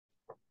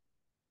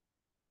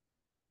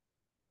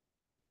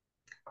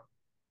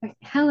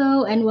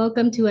Hello and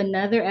welcome to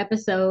another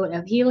episode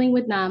of Healing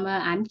with Nama.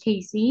 I'm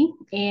Casey,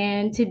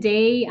 and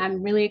today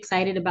I'm really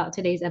excited about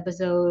today's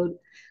episode.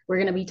 We're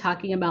going to be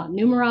talking about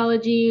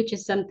numerology, which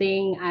is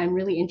something I'm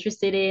really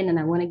interested in and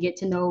I want to get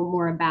to know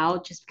more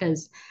about just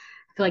because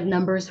I feel like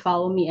numbers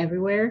follow me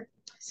everywhere.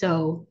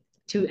 So,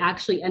 to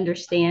actually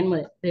understand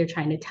what they're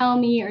trying to tell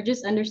me or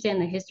just understand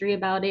the history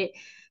about it,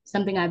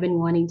 something I've been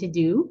wanting to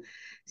do.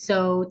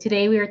 So,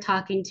 today we are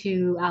talking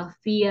to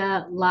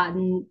Althea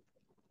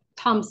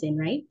Lawton-Thompson,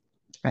 right?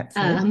 That's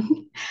it.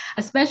 um,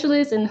 a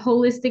specialist in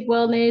holistic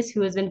wellness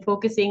who has been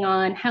focusing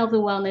on health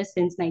and wellness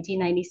since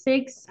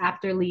 1996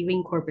 after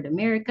leaving corporate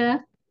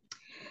America.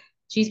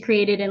 She's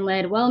created and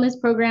led wellness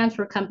programs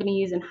for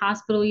companies and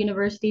hospital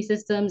university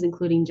systems,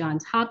 including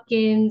Johns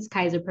Hopkins,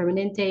 Kaiser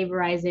Permanente,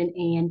 Verizon,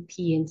 and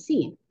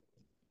PNC.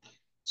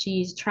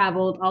 She's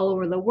traveled all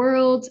over the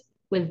world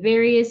with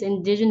various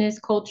indigenous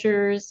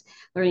cultures,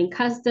 learning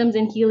customs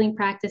and healing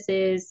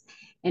practices.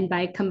 And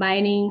by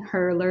combining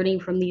her learning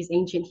from these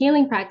ancient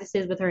healing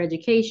practices with her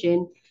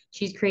education,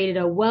 she's created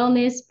a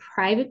wellness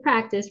private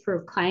practice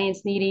for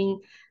clients needing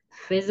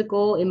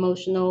physical,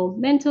 emotional,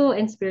 mental,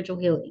 and spiritual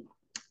healing.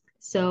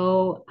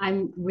 So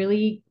I'm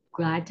really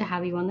glad to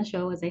have you on the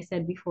show, as I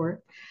said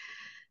before.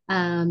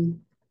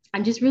 Um,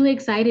 I'm just really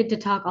excited to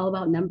talk all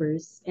about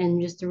numbers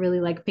and just to really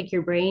like pick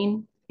your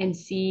brain and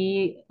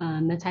see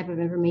the type of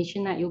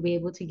information that you'll be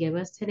able to give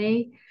us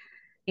today.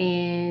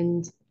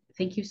 And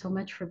thank you so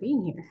much for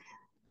being here.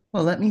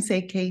 Well, let me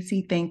say,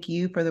 Casey, thank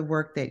you for the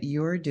work that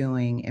you're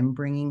doing and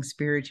bringing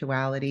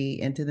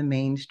spirituality into the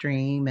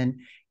mainstream and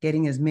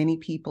getting as many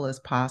people as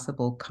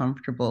possible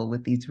comfortable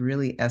with these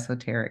really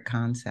esoteric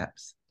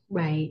concepts.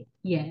 Right.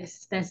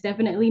 Yes, that's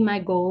definitely my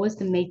goal is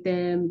to make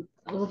them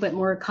a little bit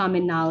more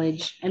common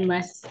knowledge and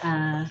less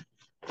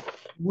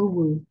woo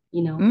woo,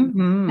 you know.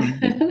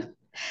 Hmm.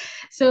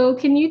 So,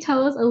 can you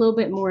tell us a little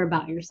bit more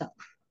about yourself?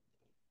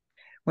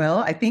 Well,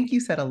 I think you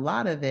said a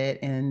lot of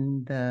it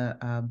in the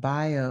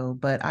bio,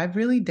 but I've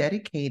really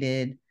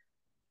dedicated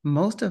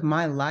most of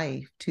my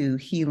life to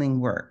healing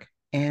work.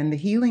 And the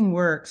healing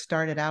work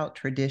started out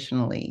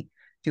traditionally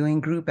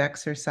doing group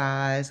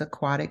exercise,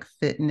 aquatic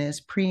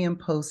fitness, pre and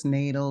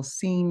postnatal,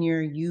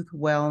 senior, youth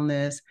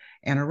wellness,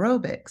 and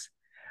aerobics.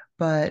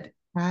 But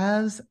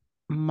as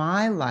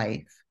my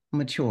life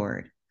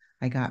matured,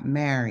 I got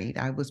married,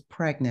 I was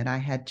pregnant, I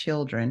had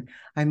children,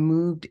 I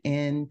moved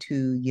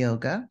into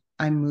yoga.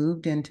 I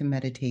moved into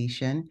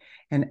meditation.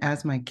 And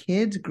as my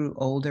kids grew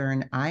older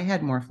and I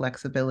had more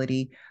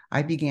flexibility,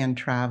 I began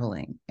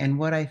traveling. And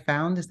what I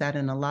found is that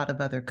in a lot of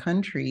other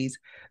countries,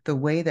 the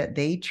way that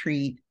they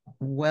treat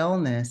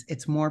wellness,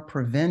 it's more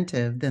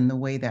preventive than the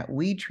way that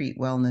we treat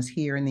wellness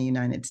here in the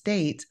United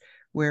States,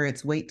 where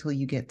it's wait till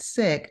you get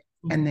sick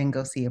and then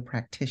go see a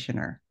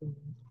practitioner.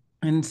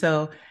 And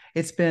so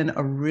it's been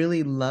a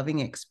really loving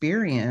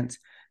experience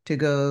to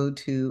go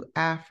to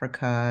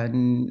Africa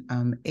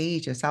and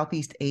Asia,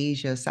 Southeast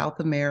Asia,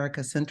 South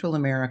America, Central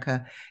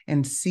America,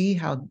 and see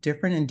how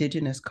different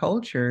indigenous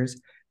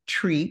cultures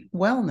treat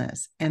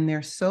wellness. And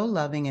they're so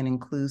loving and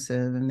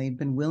inclusive, and they've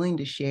been willing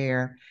to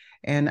share.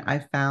 And I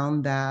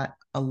found that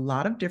a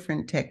lot of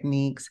different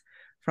techniques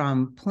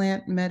from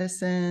plant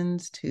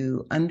medicines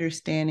to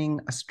understanding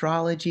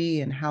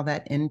astrology and how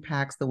that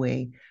impacts the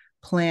way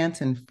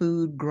plants and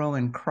food grow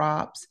in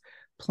crops,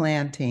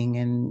 planting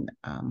and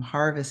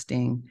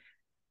harvesting,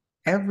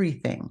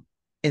 everything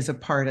is a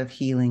part of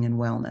healing and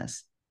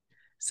wellness.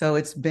 So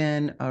it's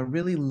been a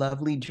really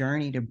lovely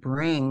journey to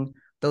bring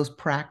those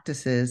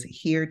practices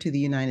here to the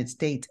United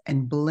States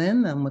and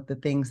blend them with the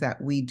things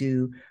that we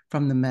do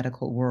from the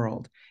medical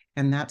world.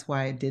 And that's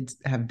why I did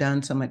have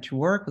done so much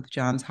work with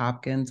Johns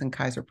Hopkins and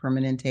Kaiser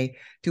Permanente,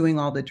 doing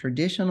all the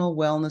traditional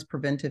wellness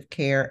preventive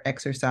care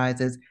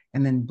exercises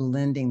and then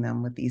blending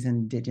them with these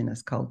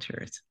indigenous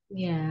cultures.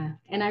 Yeah,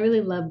 and I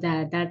really love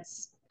that.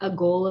 That's a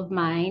goal of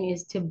mine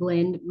is to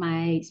blend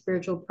my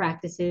spiritual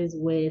practices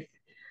with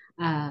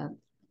uh,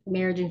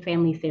 marriage and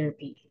family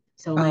therapy.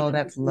 So my Oh, goal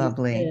that's is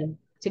lovely.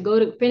 to go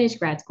to finish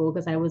grad school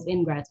because I was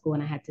in grad school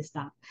and I had to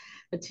stop,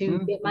 but to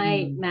get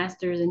my Mm-hmm.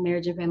 master's in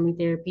marriage and family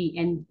therapy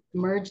and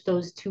merge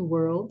those two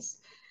worlds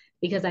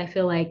because I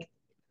feel like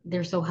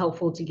they're so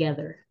helpful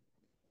together.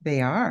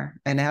 They are.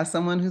 And as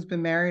someone who's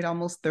been married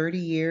almost 30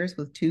 years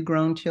with two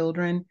grown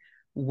children,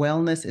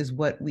 wellness is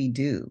what we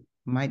do.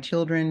 My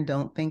children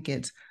don't think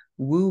it's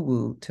woo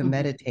woo to Mhm.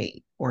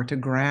 meditate or to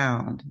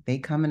ground. They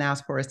come and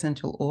ask for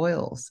essential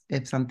oils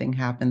if something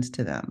happens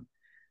to them.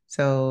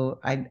 So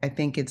I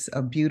think it's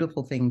a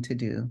beautiful thing to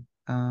do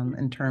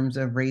in terms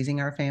of raising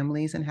our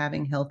families and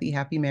having healthy,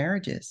 happy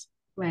marriages.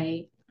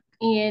 Right.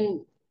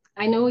 And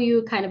I know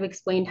you kind of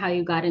explained how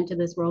you got into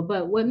this world,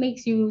 but what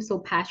makes you so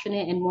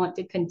passionate and want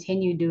to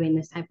continue doing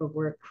this type of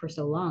work for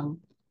so long?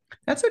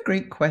 That's a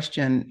great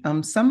question.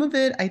 Some of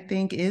it I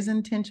think is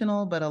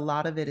intentional, but a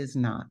lot of it is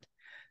not.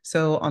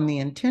 So, on the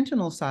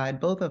intentional side,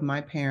 both of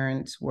my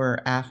parents were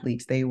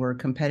athletes. They were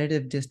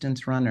competitive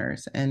distance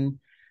runners. And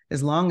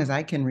as long as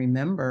I can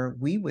remember,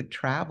 we would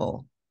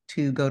travel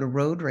to go to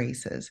road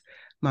races.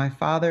 My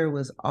father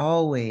was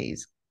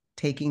always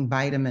taking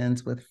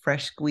vitamins with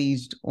fresh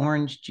squeezed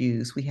orange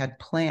juice. We had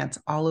plants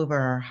all over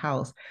our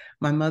house.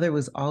 My mother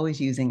was always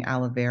using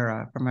aloe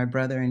vera for my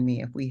brother and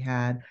me. If we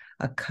had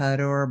a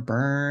cut or a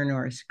burn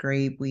or a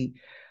scrape, we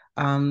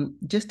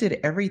just did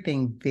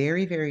everything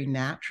very, very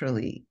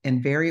naturally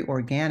and very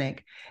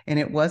organic. And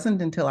it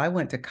wasn't until I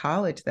went to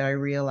college that I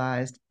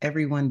realized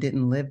everyone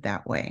didn't live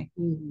that way.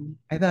 Mm-hmm.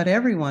 I thought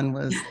everyone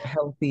was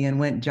healthy and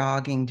went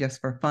jogging just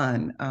for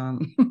fun.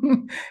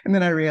 And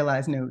then I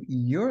realized, no,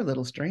 you're a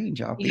little strange,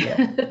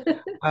 Althea.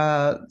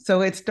 Yeah.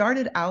 So it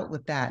started out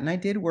with that. And I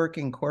did work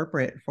in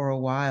corporate for a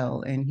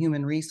while in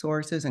human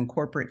resources and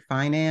corporate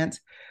finance.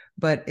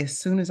 But as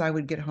soon as I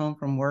would get home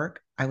from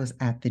work, I was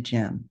at the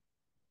gym.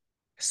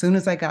 As soon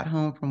as I got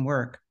home from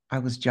work, I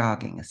was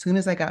jogging. As soon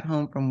as I got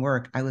home from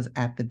work, I was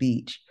at the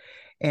beach.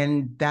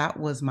 And that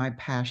was my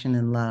passion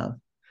and love.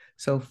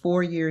 So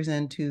 4 years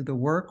into the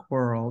work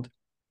world,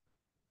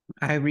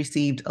 I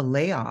received a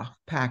layoff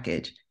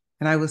package.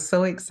 And I was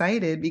so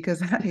excited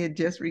because I had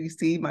just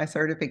received my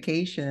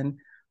certification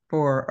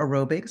for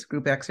aerobics,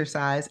 group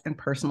exercise, and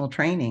personal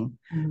training.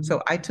 Mm-hmm.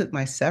 So I took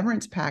my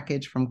severance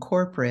package from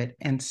corporate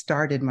and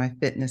started my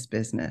fitness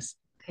business.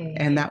 And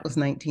Okay. that was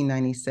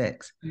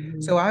 1996.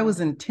 Mm-hmm. So I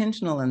was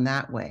intentional in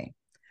that way.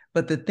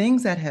 But the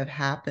things that have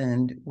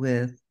happened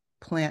with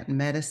plant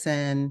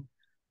medicine,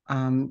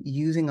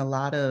 using a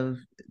lot of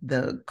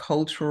the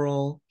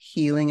cultural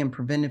healing and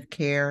preventive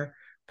care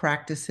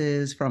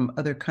practices from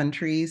other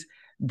countries,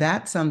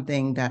 that's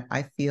something that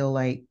I feel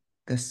like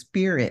the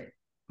spirit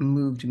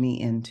moved me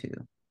into.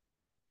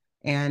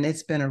 And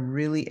it's been a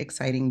really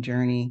exciting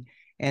journey.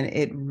 And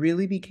it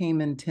really became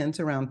intense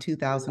around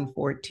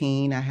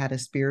 2014. I had a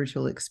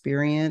spiritual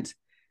experience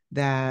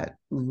that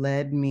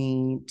led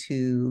me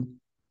to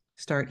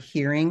start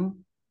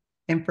hearing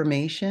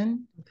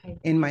information Okay.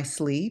 in my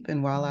sleep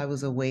and while I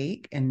was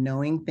awake and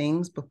knowing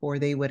things before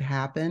they would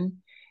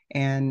happen.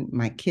 And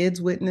my kids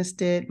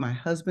witnessed it, my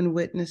husband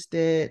witnessed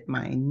it,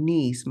 my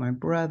niece, my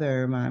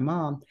brother, my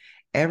mom.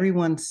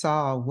 Everyone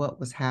saw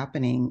what was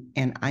happening.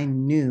 And I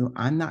knew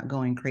I'm not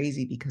going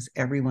crazy because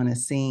everyone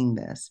is seeing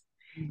this.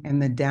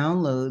 And the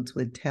downloads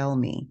would tell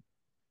me,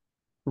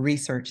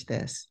 research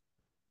this.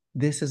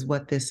 This is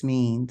what this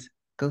means.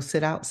 Go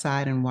sit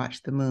outside and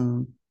watch the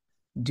moon.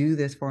 Do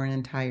this for an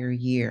entire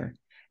year.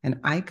 And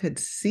I could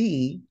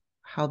see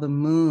how the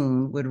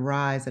moon would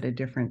rise at a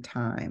different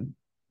time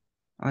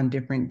on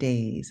different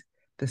days.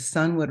 The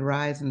sun would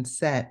rise and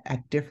set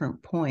at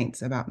different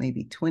points, about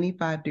maybe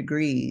 25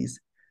 degrees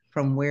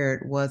from where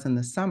it was in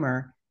the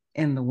summer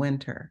in the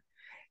winter.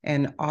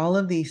 And all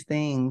of these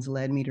things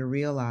led me to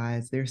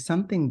realize there's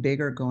something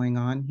bigger going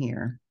on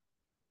here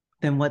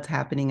than what's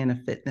happening in a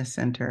fitness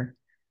center,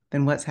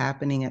 than what's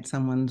happening at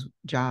someone's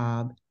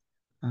job,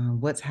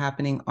 what's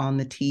happening on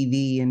the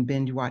TV and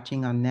binge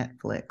watching on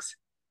Netflix.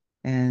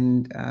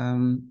 And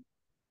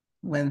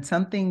when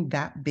something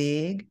that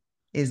big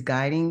is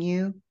guiding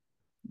you,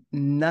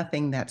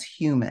 nothing that's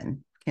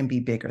human can be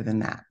bigger than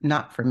that,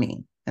 not for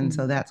me. And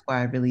so Mm-hmm. that's why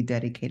I really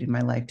dedicated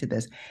my life to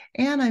this.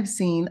 And I've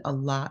seen a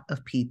lot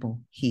of people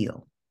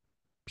heal,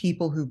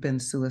 people who've been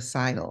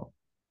suicidal,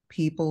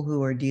 people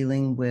who are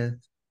dealing with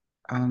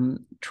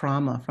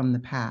trauma from the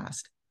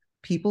past,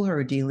 people who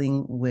are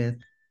dealing with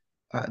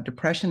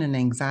depression and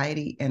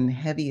anxiety and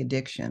heavy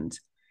addictions,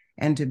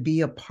 and to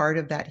be a part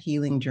of that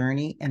healing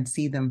journey and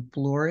see them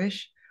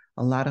flourish.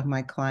 A lot of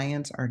my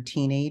clients are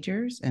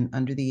teenagers and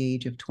under the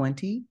age of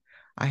 20.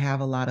 I have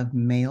a lot of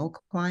male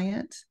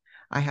clients.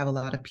 I have a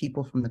lot of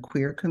people from the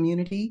queer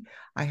community.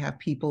 I have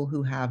people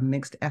who have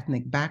mixed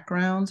ethnic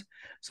backgrounds.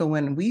 So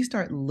when we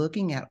start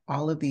looking at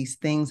all of these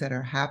things that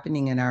are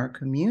happening in our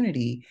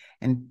community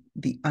and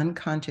the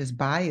unconscious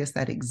bias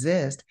that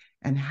exists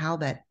and how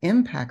that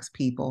impacts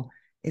people,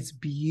 it's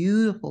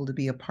beautiful to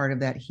be a part of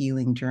that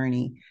healing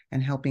journey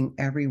and helping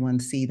everyone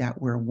see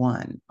that we're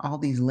one. All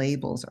these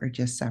labels are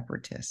just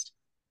separatist.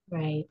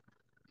 Right.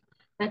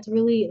 That's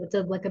really it's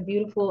like a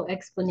beautiful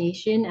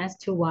explanation as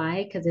to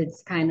why, because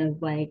it's kind of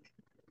like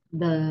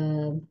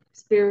the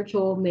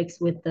spiritual mixed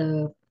with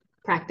the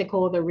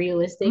practical, the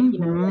realistic, like you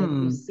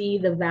Mm-hmm. see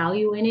the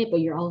value in it, but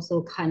you're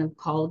also kind of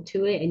called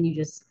to it and you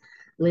just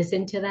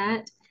listen to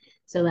that.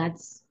 So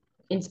that's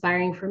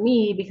inspiring for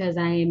me because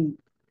I'm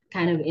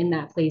kind of in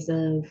that place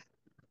of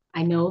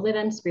I know that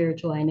I'm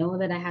spiritual. I know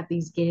that I have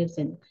these gifts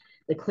and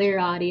the clear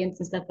audience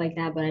and stuff like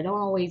that, but I don't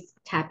always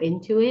tap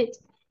into it.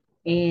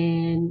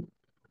 And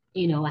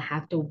I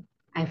have to,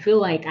 I feel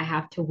like I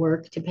have to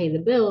work to pay the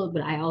bills,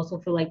 but I also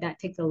feel like that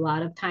takes a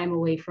lot of time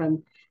away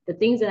from the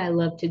things that I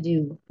love to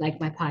do, like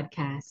my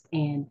podcast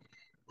and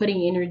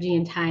putting energy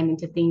and time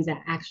into things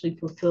that actually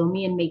fulfill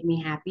me and make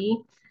me happy.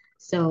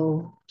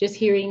 So just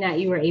hearing that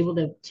you were able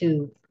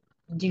to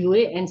do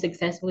it and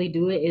successfully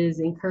do it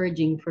is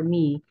encouraging for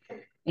me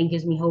and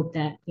gives me hope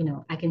that,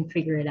 I can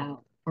figure it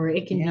out or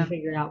it can be Yeah,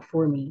 figured out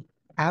for me.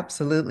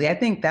 absolutely. I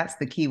think that's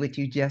the key, what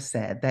you just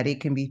said, that it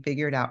can be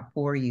figured out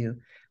for you.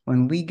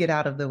 When we get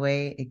out of the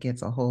way, it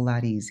gets a whole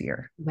lot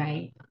easier.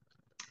 Right.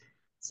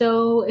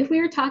 So, if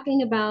we were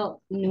talking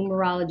about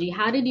numerology,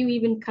 how did you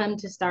even come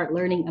to start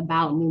learning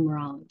about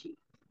numerology?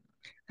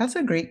 That's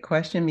a great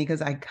question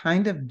because I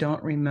kind of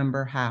don't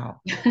remember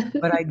how.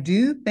 But I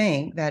do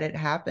think that it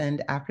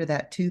happened after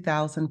that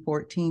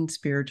 2014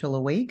 spiritual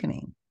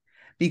awakening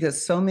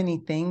because so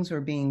many things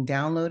were being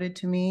downloaded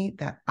to me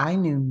that I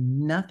knew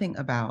nothing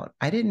about.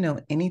 I didn't know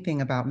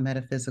anything about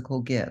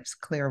metaphysical gifts,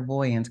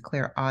 clairvoyance,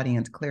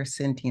 clairaudience,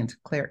 clairsentience,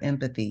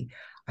 clairempathy.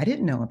 I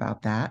didn't know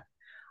about that.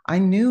 I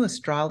knew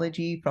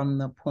astrology from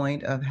the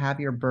point of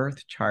have your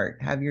birth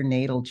chart, have your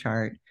natal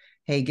chart,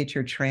 hey, get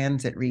your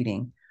transit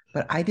reading.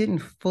 But I didn't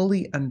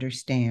fully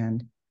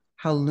understand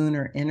how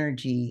lunar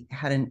energy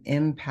had an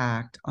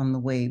impact on the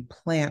way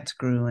plants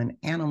grew and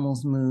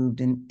animals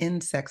moved and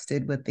insects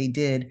did what they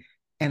did,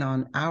 and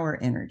on our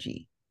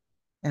energy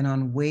and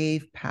on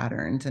wave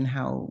patterns and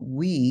how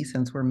we,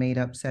 since we're made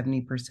up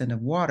 70%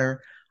 of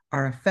water,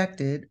 are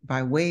affected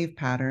by wave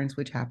patterns,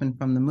 which happen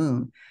from the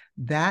moon.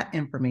 That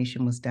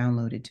information was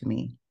downloaded to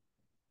me.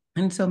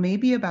 And so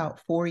maybe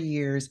about 4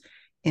 years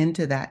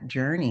into that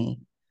journey,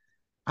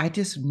 I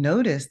just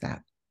noticed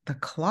that the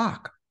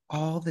clock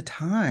all the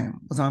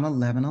time was on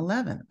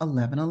 11:11,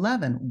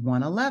 11:11,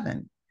 1:11.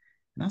 And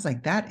I was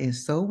like, that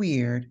is so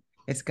weird.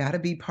 It's got to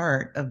be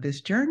part of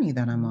this journey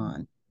that I'm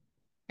on.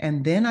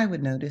 And then I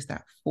would notice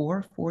that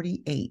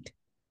 4:48,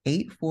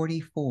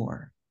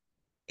 8:44,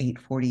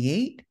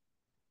 8:48,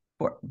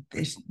 or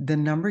the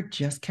number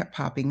just kept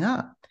popping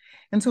up.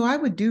 And so I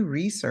would do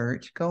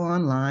research, go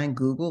online,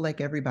 Google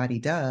like everybody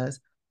does,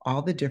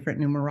 all the different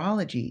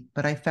numerology.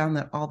 But I found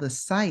that all the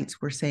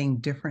sites were saying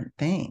different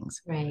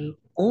things, Right.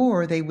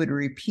 or they would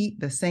repeat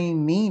the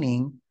same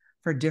meaning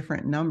for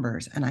different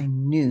numbers. And I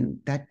knew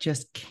that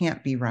just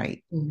can't be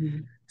right. Mm-hmm.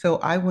 So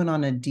I went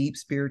on a deep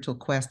spiritual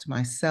quest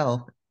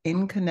myself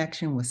in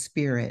connection with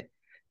spirit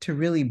to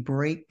really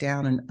break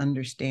down and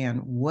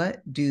understand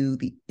what do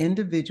the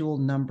individual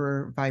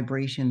number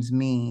vibrations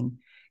mean.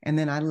 And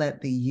then I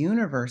let the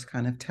universe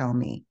kind of tell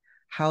me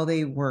how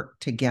they work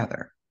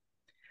together.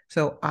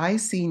 So I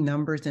see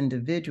numbers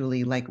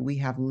individually like we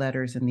have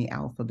letters in the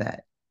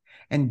alphabet.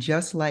 And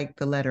just like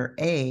the letter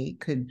A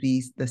could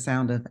be the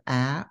sound of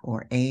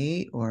or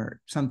a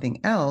or something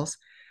else,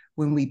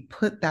 when we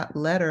put that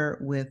letter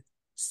with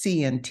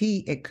C and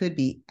T, it could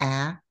be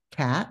a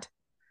cat.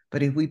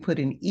 But if we put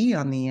an E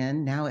on the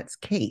end, now it's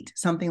Kate,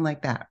 something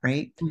like that,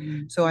 right?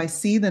 Mm-hmm. So I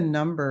see the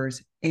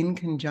numbers in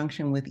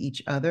conjunction with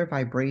each other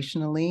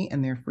vibrationally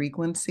and their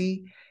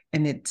frequency,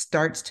 and it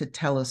starts to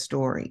tell a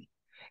story.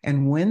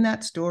 And when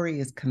that story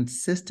is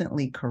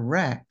consistently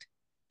correct,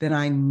 then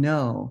I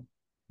know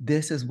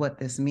this is what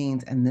this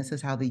means, and this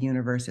is how the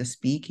universe is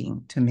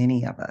speaking to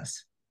many of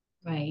us.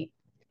 Right.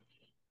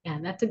 Yeah,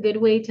 that's a good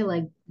way to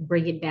like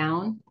break it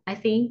down, I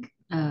think.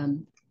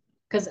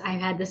 Because I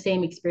had the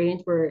same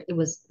experience where it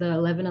was the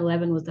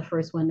 11:11 was the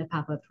first one to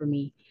pop up for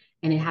me.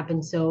 And it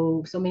happened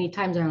so many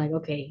times. I'm like,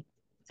 okay,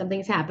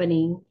 something's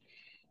happening.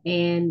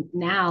 And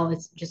now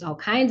it's just all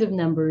kinds of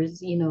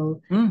numbers,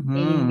 Mm-hmm.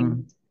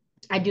 and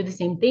I do the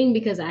same thing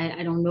because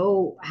I don't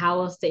know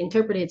how else to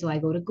interpret it. So I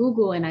go to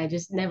Google and I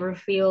just never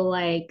feel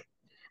like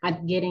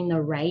I'm getting the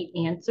right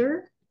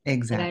answer. Like I don't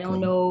Exactly.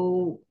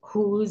 know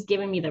who's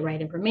giving me the right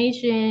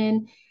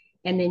information.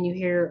 And then you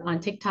hear on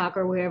TikTok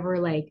or wherever,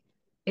 like,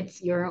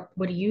 it's your,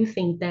 what do you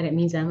think that it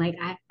means? I'm like,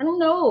 I don't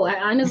know.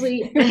 I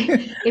honestly,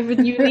 if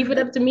you leave it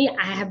up to me,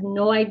 I have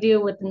no idea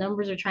what the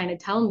numbers are trying to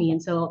tell me.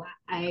 And so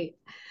I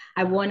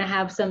want to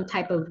have some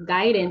type of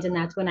guidance. And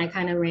that's when I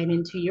kind of ran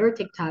into your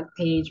TikTok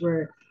page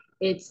where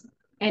it's,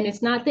 and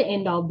it's not the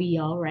end all be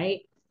all, right?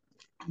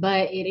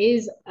 But it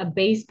is a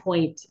base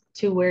point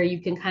to where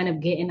you can kind of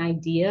get an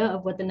idea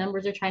of what the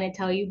numbers are trying to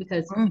tell you.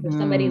 Because for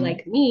somebody Mm-hmm.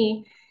 like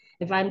me,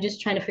 if I'm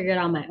just trying to figure it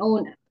out on my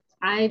own,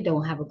 I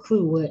don't have a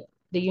clue what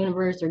the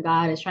universe or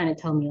God is trying to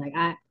tell me. Like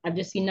I've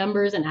just seen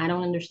numbers and I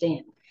don't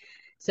understand.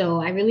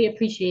 So I really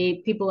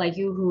appreciate people like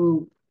you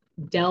who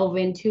delve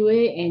into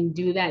it and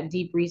do that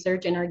deep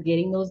research and are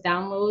getting those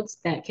downloads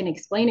that can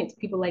explain it to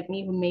people like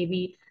me who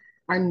maybe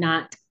are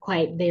not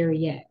quite there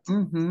yet.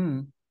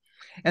 Mm-hmm.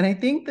 And I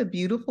think the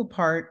beautiful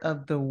part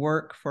of the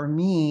work for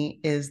me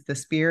is the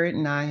spirit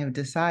and I have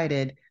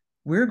decided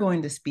we're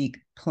going to speak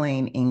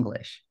plain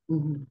English.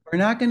 Mm-hmm. We're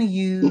not going to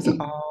use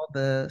all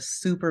the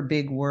super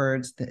big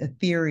words, the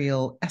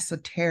ethereal,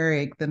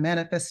 esoteric, the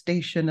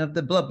manifestation of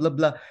the blah, blah,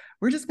 blah.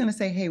 We're just going to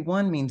say, hey,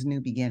 one means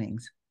new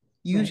beginnings.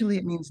 Right. Usually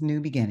it means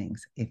new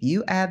beginnings. If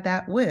you add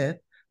that with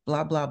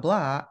blah, blah,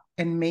 blah,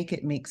 and make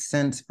it make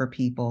sense for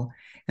people.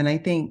 And I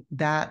think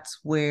that's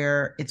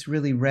where it's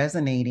really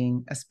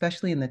resonating,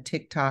 especially in the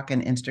TikTok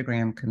and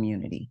Instagram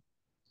community.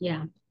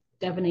 Yeah,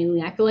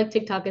 definitely. I feel like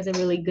TikTok is a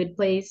really good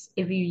place.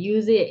 If you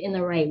use it in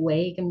the right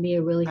way, it can be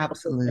a really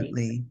helpful place.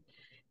 Absolutely.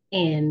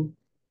 And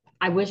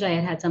I wish I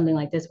had had something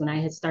like this when I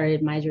had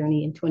started my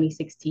journey in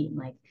 2016,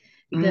 like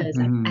because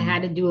I Mm-hmm.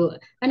 had to do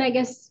it. And I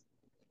guess,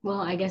 well,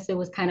 I guess it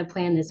was kind of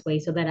planned this way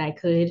so that I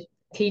could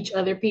teach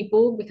other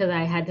people because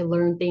I had to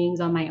learn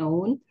things on my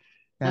own.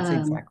 That's Um,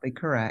 exactly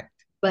correct.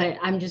 but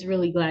I'm just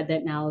really glad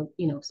that now,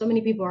 so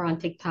many people are on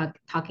TikTok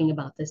talking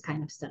about this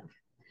kind of stuff.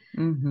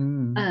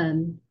 Mm-hmm.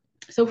 Um,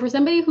 So for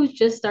somebody who's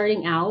just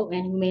starting out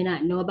and who may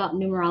not know about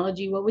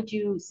numerology, what would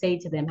you say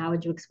to them? How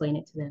would you explain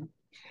it to them?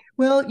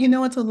 Well,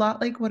 it's a lot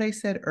like what I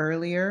said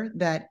earlier,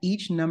 that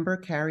each number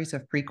carries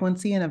a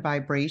frequency and a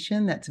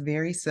vibration that's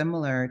very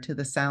similar to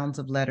the sounds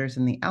of letters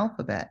in the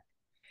alphabet.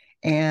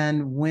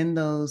 And when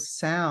those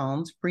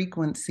sounds,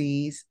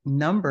 frequencies,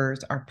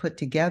 numbers are put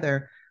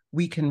together,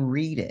 we can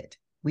read it.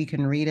 We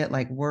can read it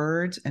like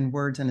words and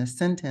words in a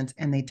sentence,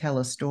 and they tell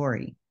a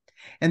story.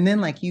 And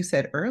then, like you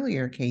said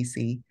earlier,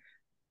 Casey,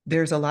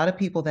 there's a lot of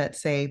people that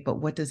say, but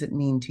what does it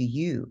mean to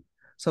you?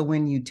 So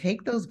when you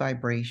take those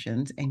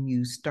vibrations and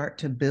you start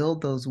to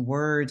build those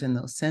words and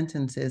those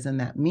sentences and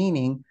that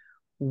meaning,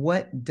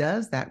 what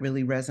does that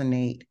really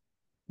resonate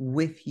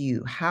with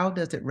you? How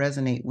does it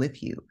resonate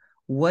with you?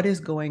 What is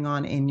going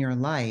on in your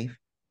life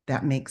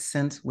that makes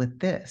sense with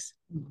this?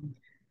 Mm-hmm.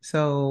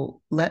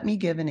 So let me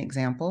give an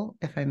example,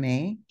 if I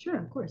may. Sure,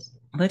 of course.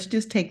 Let's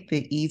just take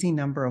the easy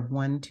number of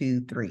 1,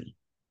 2, 3.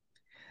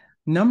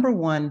 Number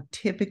 1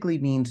 typically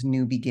means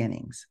new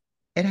beginnings.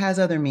 It has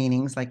other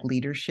meanings like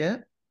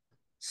leadership,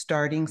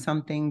 starting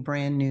something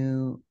brand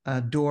new,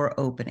 a door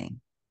opening.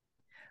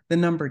 The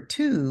number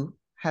 2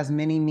 has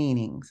many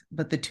meanings,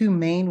 but the two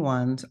main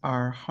ones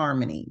are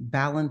harmony,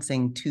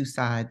 balancing two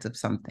sides of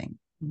something.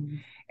 Mm-hmm.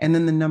 And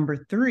then the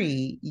number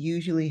 3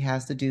 usually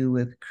has to do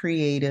with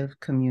creative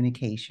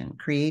communication,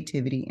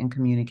 creativity and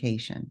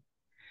communication.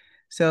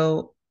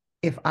 So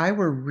if I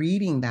were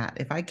reading that,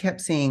 if I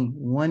kept saying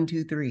 1,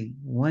 2, 3,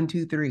 1,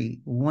 2, 3,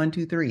 1,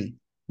 2, 3,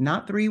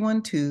 not 3,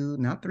 1, 2,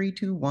 not 3,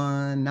 2,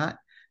 1, not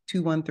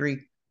 2, 1, 3,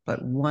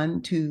 but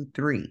 1, 2,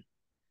 3,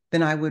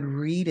 then I would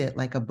read it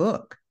like a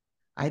book.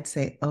 I'd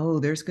say, oh,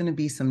 there's going to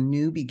be some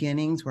new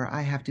beginnings where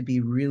I have to be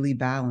really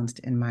balanced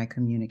in my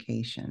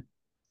communication.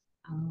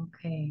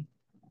 Okay.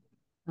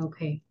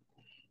 Okay.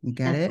 You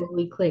get That it?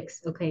 totally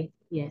clicks. Okay.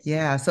 Yes.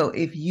 Yeah. So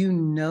if you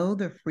know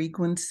the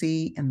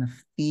frequency and the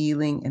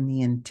feeling and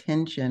the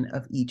intention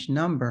of each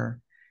number,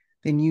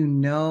 then you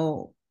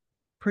know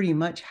pretty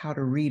much how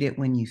to read it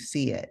when you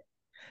see it,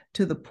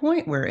 to the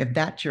point where if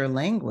that's your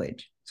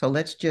language. So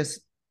let's just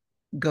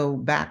go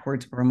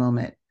backwards for a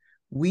moment.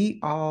 We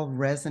all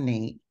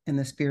resonate in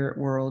the spirit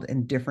world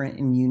in different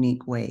and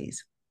unique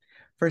ways.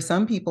 For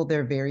some people,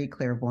 they're very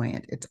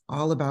clairvoyant. It's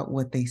all about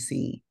what they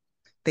see.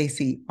 They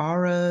see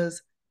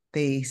auras,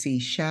 they see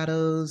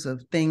shadows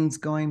of things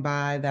going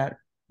by that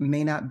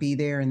may not be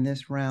there in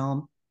this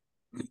realm.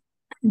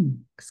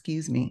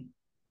 Excuse me.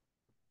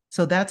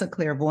 So that's a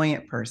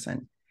clairvoyant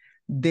person.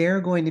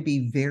 They're going to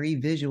be very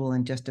visual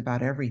in just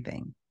about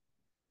everything.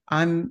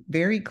 I'm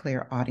very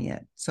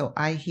clairaudient, so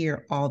I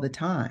hear all the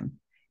time.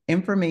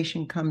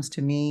 Information comes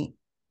to me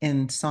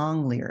in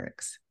song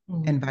lyrics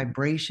and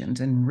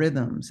vibrations and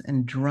rhythms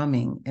and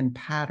drumming and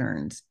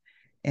patterns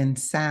and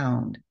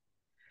sound.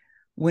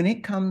 When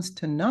it comes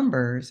to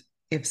numbers,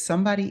 if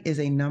somebody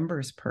is a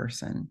numbers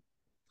person,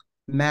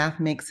 math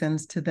makes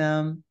sense to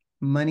them,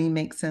 money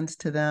makes sense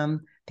to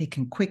them, they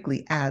can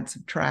quickly add,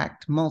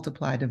 subtract,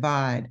 multiply,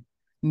 divide.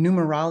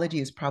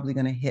 Numerology is probably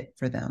going to hit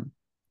for them.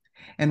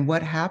 And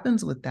what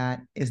happens with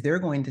that is they're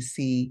going to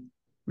see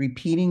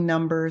repeating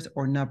numbers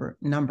or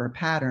number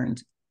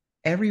patterns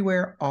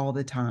everywhere all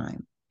the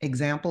time.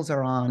 Examples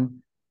are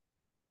on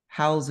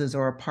houses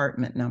or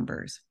apartment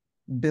numbers,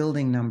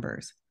 building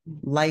numbers,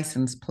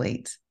 license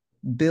plates,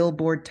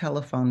 billboard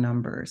telephone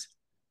numbers,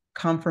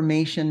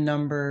 confirmation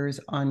numbers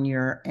on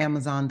your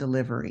Amazon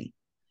delivery.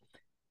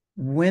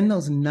 When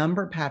those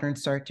number patterns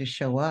start to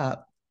show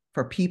up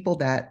for people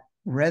that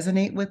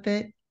resonate with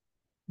it,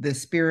 the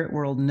spirit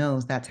world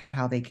knows that's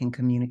how they can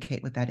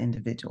communicate with that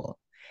individual.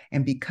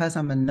 And because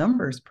I'm a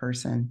numbers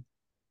person,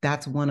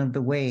 that's one of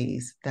the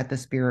ways that the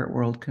spirit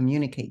world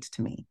communicates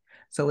to me.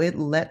 So it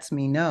lets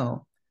me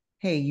know,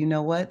 hey, you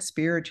know what?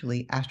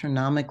 Spiritually,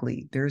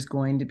 astronomically, there's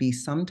going to be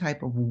some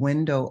type of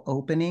window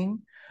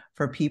opening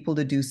for people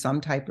to do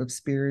some type of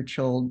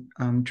spiritual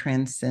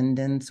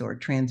transcendence or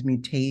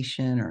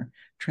transmutation or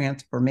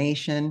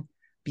transformation,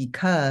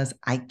 because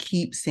I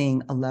keep seeing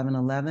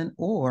 1111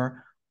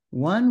 or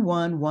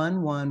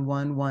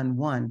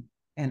 111111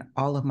 and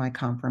all of my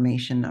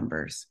confirmation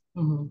numbers,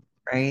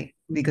 right?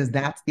 Because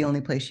that's the only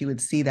place you would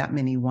see that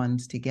many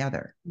ones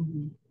together.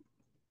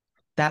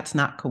 That's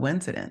not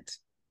coincidence,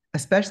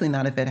 especially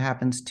not if it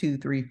happens 2,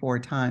 3, 4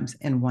 times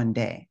in one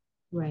day.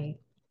 Right.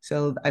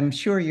 So I'm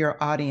sure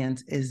your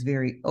audience is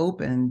very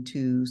open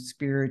to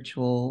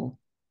spiritual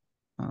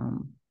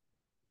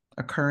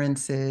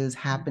occurrences,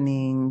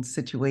 happenings,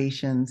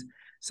 situations.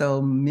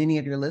 So many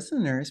of your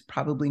listeners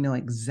probably know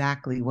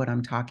exactly what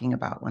I'm talking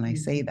about when I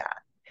say that.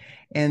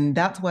 And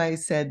that's why I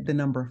said the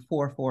number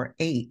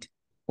 448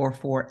 or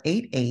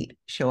 488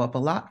 show up a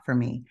lot for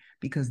me,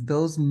 because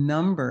those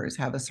numbers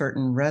have a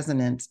certain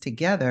resonance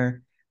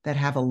together that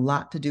have a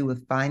lot to do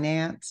with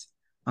finance,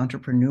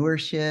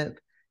 entrepreneurship,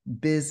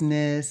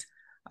 business,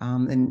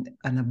 and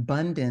an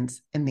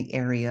abundance in the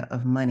area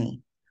of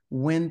money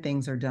when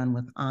things are done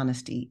with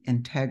honesty,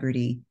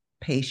 integrity,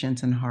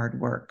 patience, and hard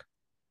work.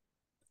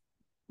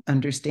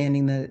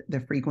 Understanding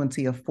the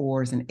frequency of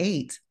 4s and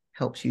 8s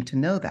helps you to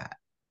know that.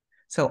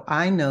 So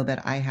I know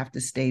that I have to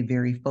stay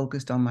very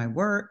focused on my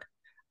work.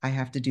 I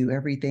have to do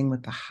everything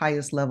with the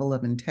highest level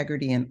of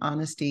integrity and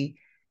honesty,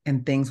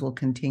 and things will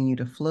continue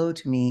to flow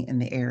to me in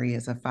the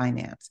areas of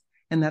finance.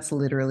 And that's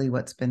literally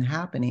what's been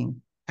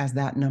happening as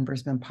that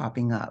number's been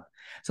popping up.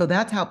 So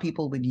that's how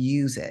people would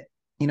use it.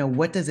 You know,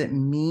 what does it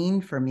mean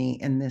for me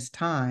in this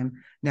time?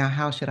 Now,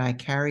 how should I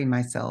carry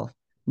myself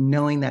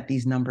knowing that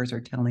these numbers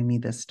are telling me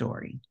this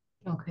story?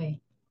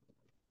 Okay.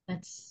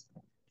 That's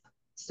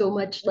so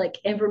much like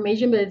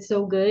information, but it's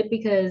so good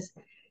because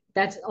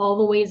that's all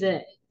the ways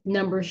that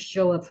numbers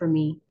show up for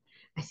me.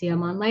 I see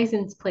them on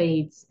license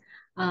plates,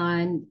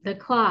 on the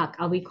clock.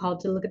 I'll be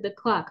called to look at the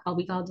clock. I'll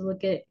be called to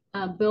look at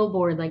a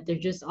billboard. Like they're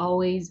just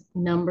always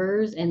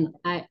numbers, and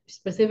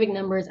specific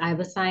numbers I've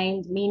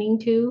assigned meaning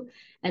to,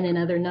 and then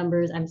other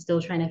numbers I'm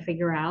still trying to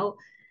figure out.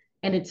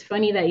 And it's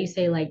funny that you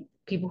say like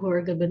people who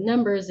are good with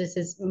numbers, this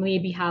is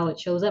maybe how it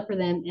shows up for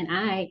them. And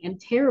I am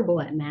terrible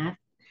at math.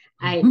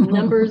 I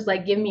numbers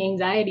like give me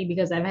anxiety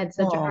because I've had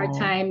such a hard Oh,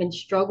 time and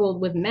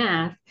struggled with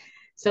math.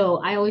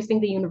 So I always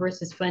think the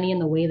universe is funny in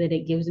the way that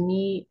it gives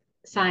me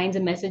signs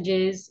and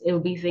messages. It will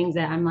be things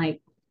that I'm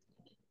like,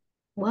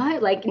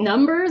 what? Like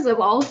numbers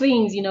of all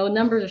things,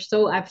 numbers are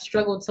so I've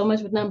struggled so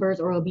much with numbers,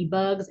 or it'll be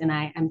bugs, and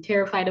I'm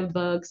terrified of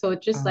bugs. So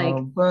it's just like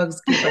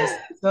bugs give us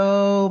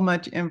so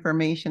much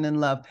information and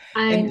love.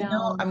 I And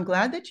know. I'm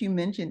glad that you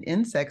mentioned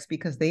insects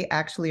because they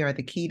actually are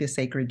the key to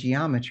sacred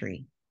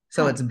geometry.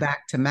 So Huh. it's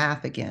back to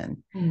math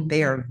again. They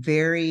Mm-hmm. are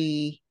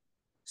very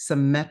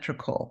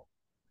symmetrical,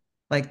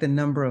 like the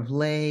number of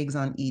legs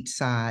on each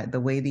side, the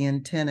way the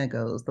antenna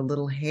goes, the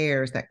little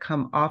hairs that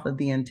come off of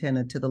the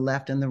antenna to the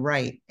left and the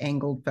right,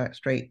 angled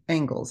straight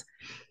angles.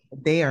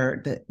 They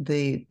are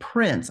the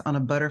prints on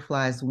a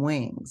butterfly's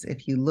wings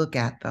if you look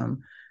at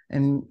them.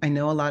 And I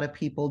know a lot of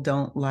people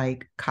don't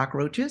like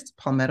cockroaches,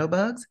 palmetto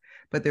bugs,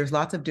 but there's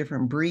lots of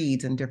different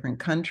breeds in different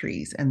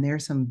countries, and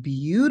there's some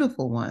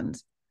beautiful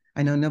ones.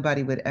 I know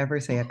nobody would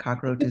ever say a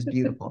cockroach is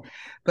beautiful,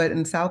 but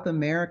in South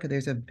America,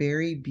 there's a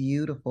very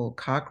beautiful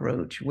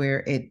cockroach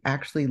where it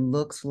actually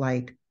looks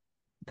like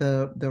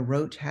the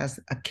roach has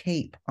a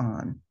cape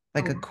on,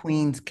 like a Oh.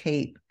 queen's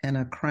cape and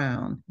a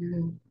crown.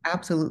 Mm-hmm.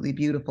 Absolutely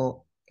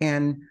beautiful.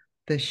 And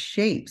the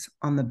shapes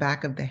on the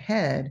back of the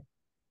head,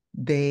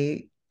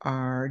 they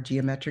are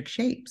geometric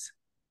shapes.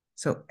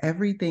 So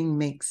everything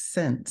makes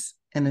sense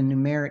in a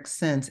numeric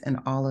sense in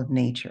all of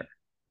nature.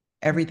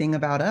 Everything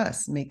about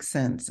us makes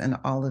sense in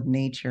all of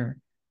nature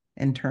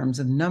in terms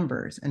of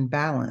numbers and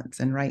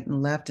balance and right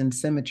and left and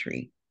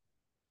symmetry,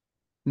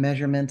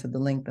 measurements of the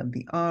length of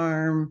the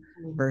arm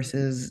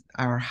versus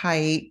our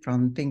height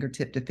from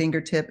fingertip to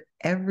fingertip.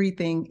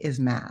 Everything is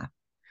math.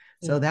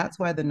 So Yeah. that's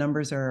why the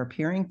numbers are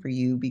appearing for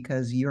you,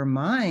 because your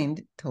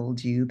mind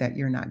told you that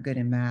you're not good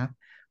in math,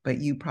 but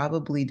you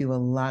probably do a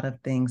lot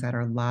of things that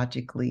are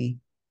logically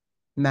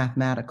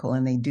mathematical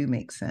and they do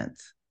make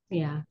sense.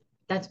 Yeah,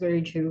 that's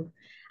very true.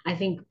 I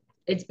think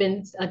it's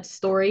been a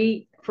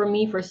story for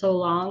me for so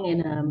long,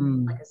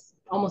 and like Mm.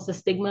 almost a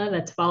stigma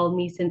that's followed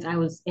me since I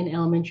was in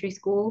elementary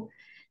school.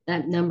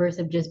 That numbers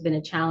have just been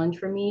a challenge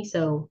for me.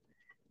 So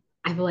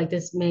I feel like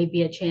this may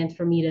be a chance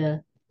for me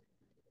to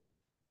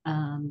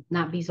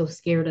not be so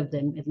scared of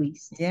them, at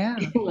least. Yeah.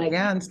 Like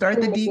Yeah. And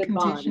start the form a good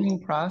bond.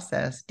 deconditioning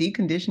process.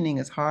 Deconditioning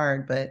is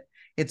hard, but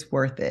it's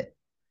worth it.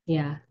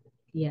 Yeah,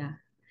 yeah.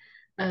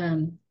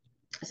 Um,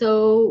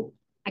 So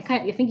I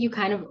think you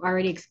kind of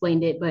already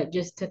explained it, but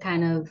just to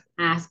kind of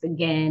ask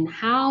again,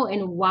 how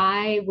and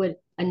why would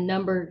a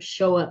number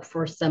show up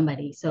for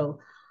somebody? So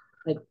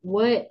like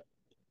what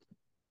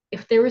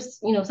if there was,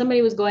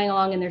 somebody was going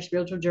along in their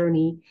spiritual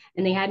journey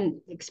and they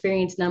hadn't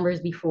experienced numbers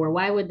before,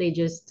 why would they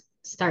just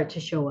start to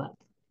show up?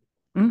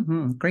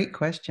 Great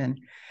question.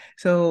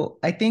 So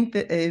I think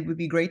that it would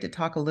be great to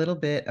talk a little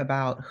bit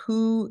about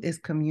who is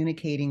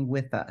communicating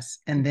with us,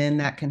 and then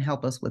that can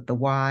help us with the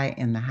why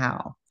and the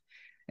how.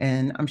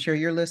 And I'm sure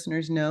your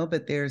listeners know,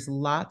 but there's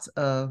lots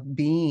of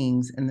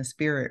beings in the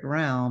spirit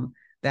realm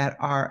that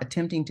are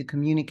attempting to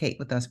communicate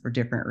with us for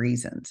different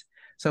reasons.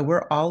 So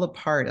we're all a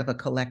part of a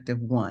collective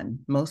one.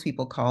 Most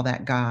people call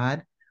that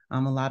God. A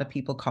lot of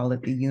people call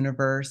it the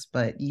universe,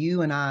 but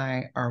you and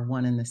I are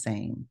one and the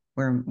same.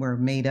 We're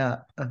made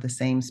up of the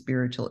same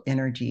spiritual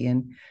energy.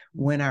 And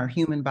when our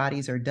human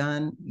bodies are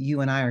done,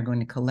 you and I are going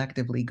to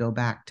collectively go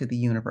back to the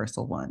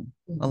universal one,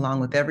 along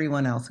Mhm. with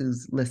everyone else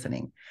who's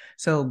listening.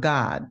 So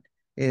God,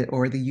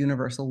 or the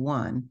universal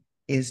one,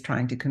 is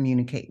trying to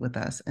communicate with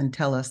us and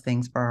tell us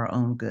things for our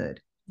own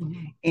good.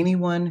 Mhm.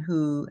 Anyone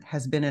who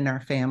has been in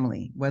our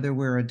family, whether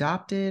we're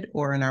adopted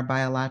or in our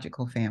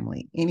biological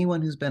family,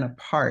 anyone who's been a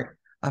part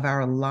of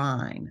our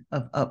line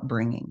of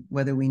upbringing,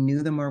 whether we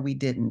knew them or we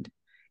didn't,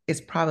 is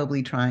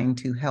probably trying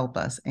to help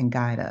us and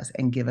guide us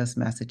and give us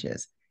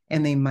messages.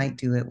 And they might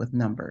do it with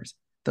numbers.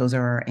 Those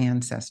are our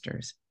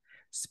ancestors.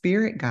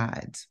 Spirit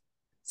guides.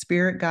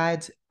 Spirit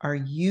guides are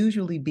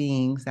usually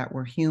beings that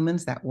were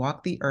humans that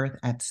walked the earth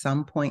at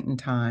some point in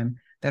time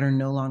that are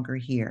no longer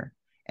here.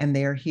 And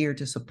they are here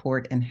to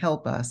support and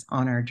help us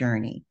on our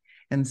journey.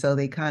 And so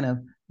they kind of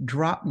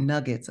drop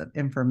nuggets of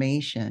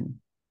information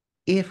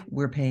if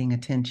we're paying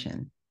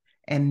attention.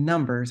 And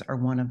numbers are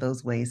one of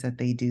those ways that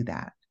they do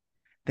that.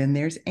 Then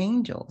there's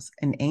angels,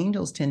 and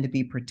angels tend to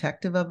be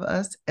protective of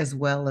us as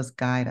well as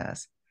guide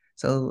us.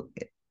 So,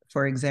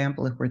 for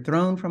example, if we're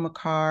thrown from a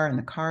car and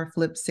the car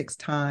flips 6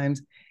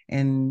 times,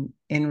 and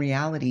in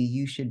reality,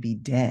 you should be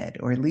dead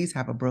or at least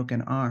have a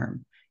broken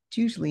arm, it's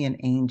usually an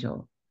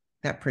angel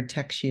that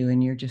protects you,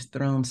 and you're just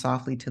thrown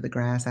softly to the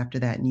grass after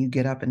that, and you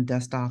get up and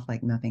dust off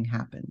like nothing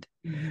happened.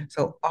 Mm-hmm.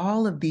 So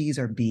all of these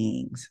are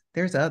beings.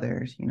 There's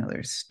others,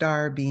 there's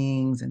star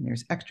beings, and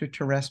there's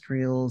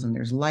extraterrestrials, and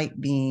there's light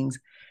beings.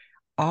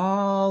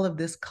 All of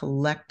this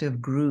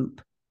collective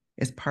group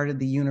is part of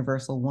the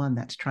universal one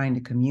that's trying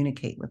to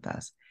communicate with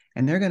us,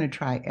 and they're going to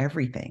try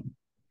everything.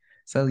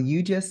 So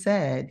you just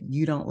said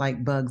you don't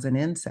like bugs and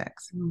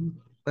insects. Mm-hmm.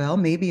 Well,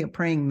 maybe a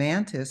praying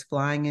mantis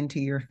flying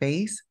into your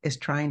face is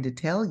trying to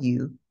tell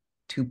you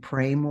to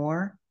pray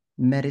more,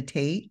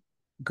 meditate,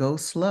 go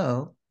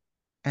slow,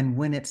 and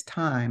when it's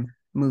time,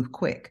 move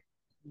quick,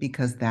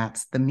 because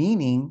that's the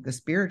meaning, the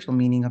spiritual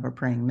meaning of a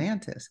praying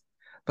mantis.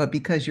 But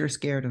because you're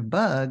scared of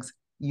bugs,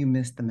 you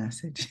miss the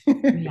message.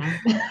 Yeah.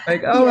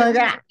 Like, oh my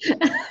God.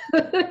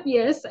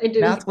 Yes, I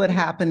do. That's what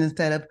happened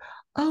instead of,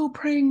 oh,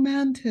 praying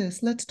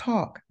mantis, let's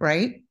talk,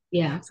 right?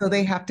 Yeah. So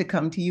they have to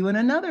come to you in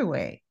another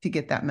way to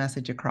get that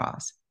message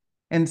across.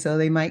 And so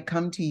they might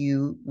come to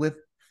you with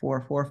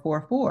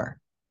 4444,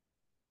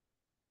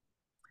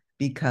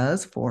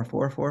 because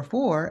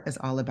 4444 is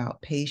all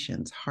about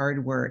patience,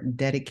 hard work,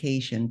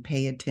 dedication,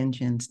 pay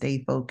attention,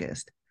 stay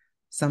focused.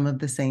 Some of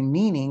the same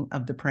meaning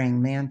of the praying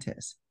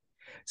mantis.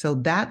 So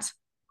that's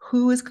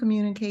who is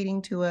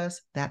communicating to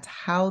us, that's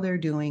how they're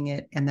doing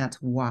it, and that's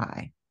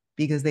why.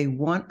 Because they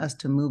want us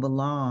to move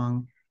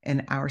along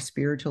in our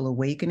spiritual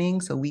awakening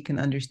so we can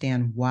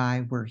understand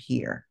why we're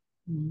here.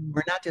 Mm.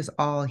 We're not just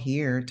all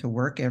here to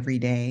work every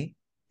day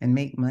and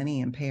make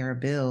money and pay our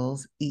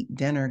bills, eat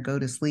dinner, go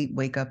to sleep,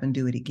 wake up and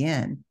do it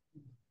again.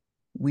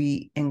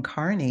 We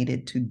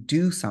incarnated to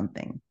do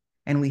something,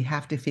 and we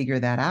have to figure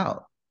that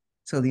out.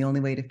 So the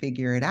only way to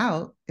figure it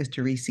out is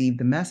to receive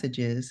the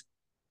messages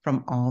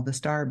from all the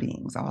star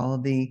beings, all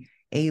of the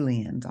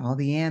aliens, all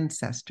the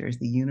ancestors,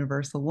 the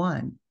universal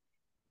one.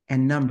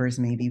 And numbers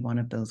may be one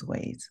of those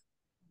ways.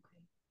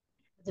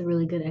 That's a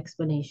really good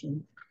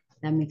explanation.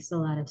 That makes a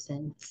lot of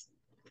sense.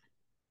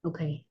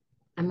 Okay.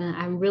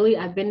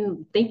 I've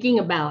been thinking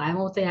about, I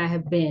won't say I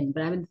have been,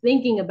 but I've been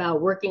thinking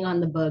about working on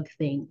the bug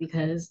thing,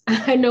 because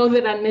I know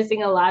that I'm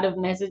missing a lot of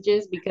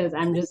messages, because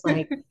I'm just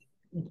like,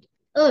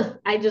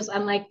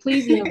 I'm like,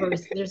 please,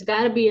 universe, there's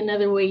got to be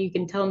another way you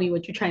can tell me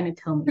what you're trying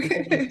to tell me,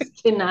 because I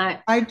just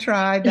cannot. I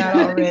tried that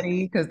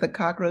already, because the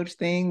cockroach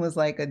thing was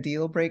like a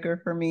deal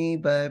breaker for me,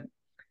 but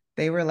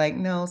they were like,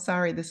 no,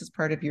 sorry, this is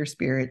part of your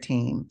spirit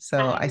team.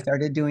 So I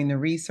started doing the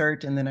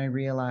research, and then I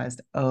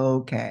realized,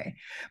 okay.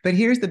 But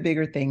here's the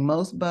bigger thing.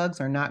 Most bugs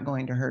are not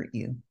going to hurt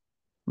you.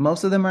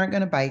 Most of them aren't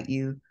going to bite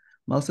you.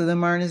 Most of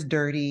them aren't as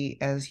dirty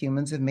as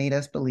humans have made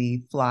us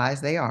believe.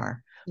 Flies, they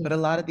are, but a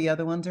lot of the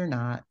other ones are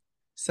not.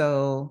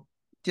 So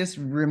just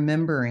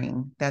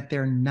remembering that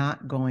they're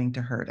not going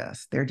to hurt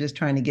us. They're just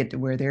trying to get to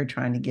where they're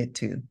trying to get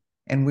to,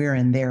 and we're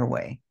in their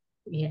way.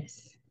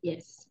 Yes,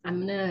 yes. I'm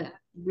gonna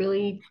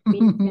really be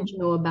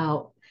intentional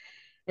about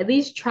at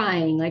least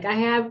trying. Like, I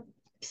have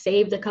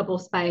saved a couple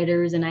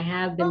spiders, and I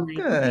have been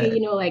okay,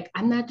 like,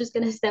 I'm not just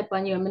gonna step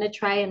on you. I'm gonna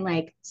try and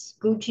like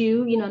scoot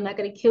you, I'm not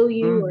gonna kill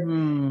you.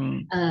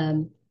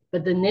 Or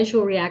but the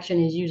initial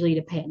reaction is usually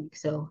to panic.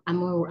 So I'm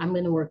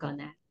gonna work on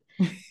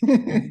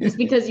that. Just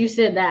because you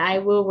said that, I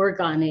will work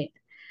on it.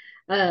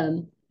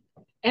 And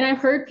I've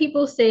heard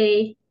people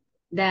say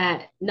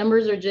that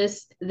numbers are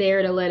just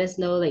there to let us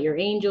know that your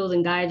angels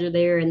and guides are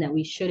there, and that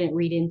we shouldn't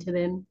read into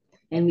them,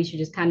 and we should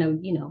just kind of,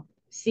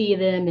 see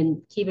them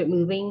and keep it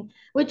moving,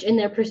 which in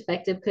their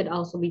perspective could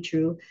also be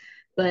true.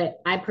 But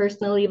I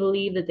personally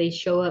believe that they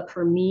show up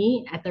for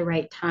me at the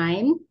right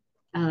time,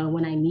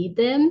 when I need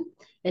them,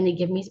 and they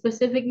give me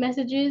specific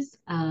messages.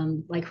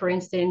 Like, for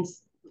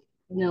instance,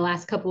 in the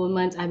last couple of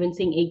months, I've been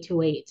seeing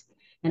 828,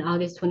 and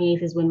August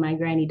 28th is when my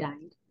granny died.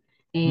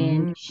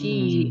 And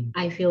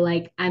I feel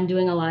like I'm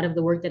doing a lot of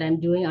the work that I'm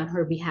doing on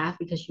her behalf,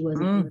 because she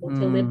wasn't able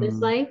to live this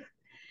life.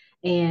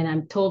 And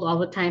I'm told all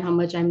the time how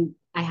much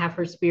I have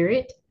her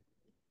spirit.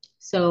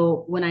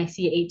 So when I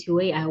see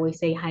 828, I always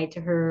say hi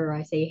to her, or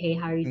I say, hey,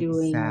 how are you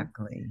doing?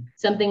 Exactly.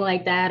 Something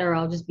like that. Or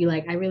I'll just be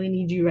like, I really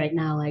need you right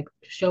now. Like,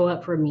 show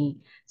up for me.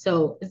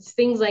 So it's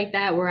things like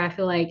that where I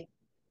feel like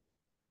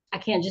I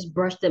can't just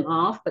brush them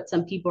off, but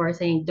some people are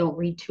saying don't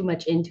read too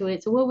much into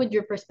it. So what would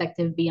your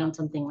perspective be on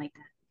something like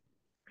that?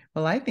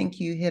 Well, I think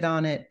you hit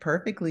on it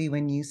perfectly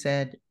when you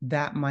said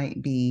that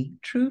might be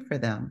true for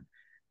them.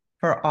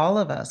 For all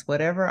of us,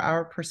 whatever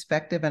our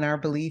perspective and our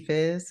belief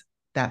is,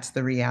 that's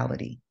the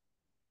reality.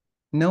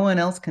 No one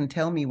else can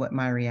tell me what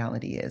my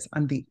reality is.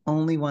 I'm the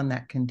only one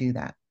that can do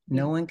that.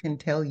 No one can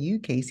tell you,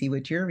 Casey,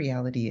 what your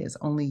reality is.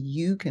 Only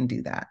you can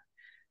do that.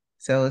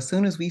 So as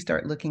soon as we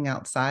start looking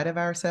outside of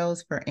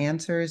ourselves for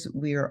answers,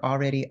 we are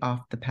already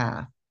off the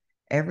path.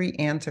 Every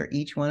answer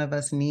each one of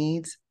us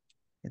needs,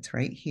 it's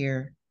right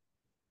here.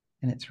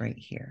 and it's right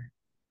here.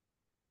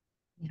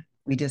 Yeah,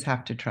 We just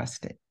have to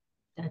trust it.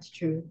 that's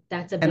true.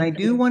 That's a And I big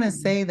do thing want for to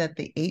me. say that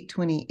the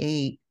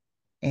 828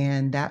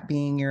 and that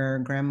being your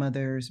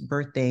grandmother's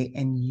birthday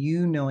and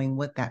you knowing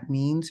what that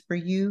means for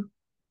you,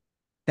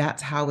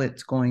 that's how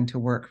it's going to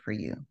work for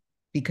you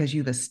because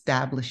you've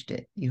established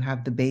it. You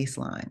have the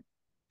baseline.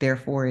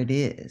 Therefore, it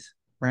is,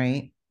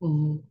 right?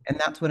 Mhm. And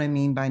that's what I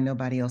mean by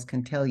nobody else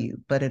can tell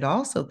you. But it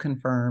also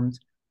confirms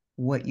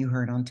what you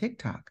heard on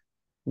TikTok.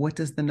 What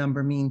does the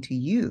number mean to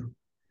you?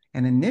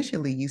 And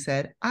initially you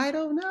said, I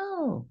don't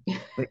know,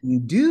 but you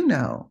do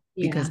know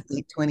because Yeah.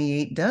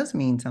 828 does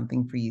mean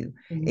something for you.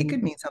 It Mhm.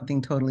 could mean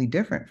something totally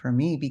different for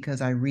me because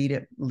I read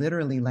it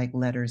literally like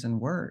letters and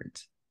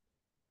words.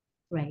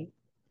 Right.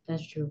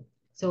 That's true.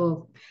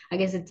 So I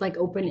guess it's like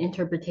open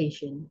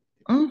interpretation.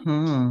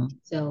 Mm-hmm.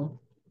 So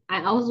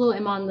I also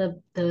am on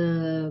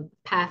the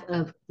path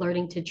of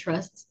learning to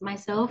trust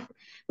myself,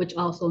 which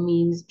also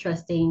means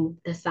trusting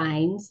the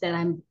signs that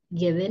I'm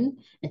given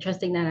and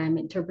trusting that I'm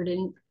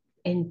interpreting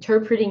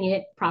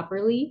it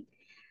properly,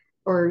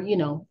 or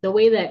the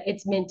way that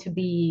it's meant to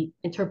be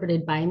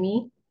interpreted by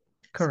me.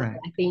 So I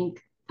Correct.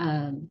 think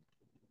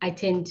I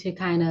tend to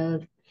kind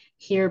of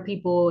hear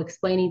people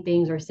explaining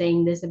things or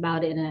saying this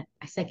about it, and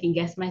I second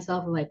guess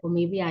myself. I'm like, well,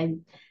 maybe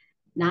I'm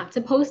not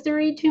supposed to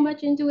read too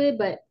much into it,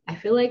 but I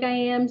feel like I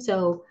am.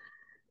 So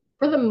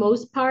for the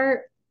most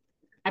part,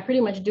 I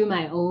pretty much do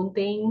my own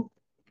thing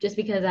just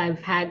because I've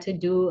had to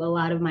do a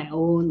lot of my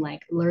own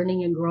like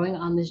learning and growing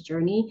on this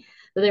journey.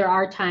 But there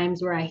are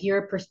times where I hear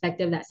a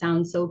perspective that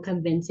sounds so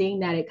convincing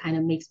that it kind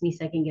of makes me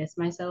second guess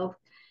myself.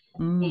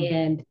 Mm.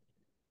 And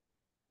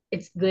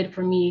it's good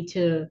for me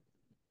to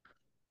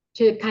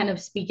kind of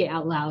speak it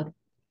out loud,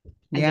 I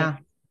guess. Yeah.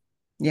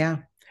 Yeah.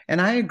 And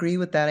I agree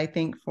with that. I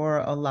think for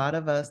a lot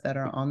of us that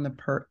are on the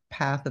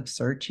path of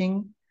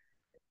searching,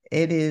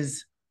 it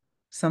is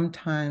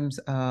sometimes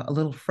a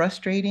little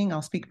frustrating.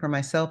 I'll speak for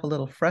myself, a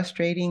little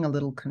frustrating, a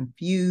little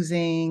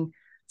confusing.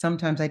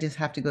 Sometimes I just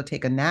have to go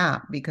take a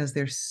nap because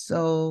there's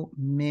so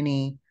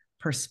many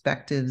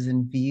perspectives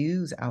and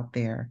views out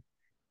there.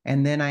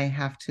 And then I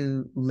have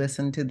to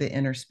listen to the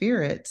inner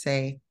spirit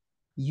say,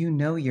 you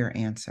know your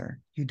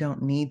answer. You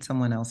don't need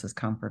someone else's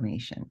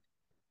confirmation.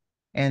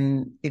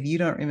 And if you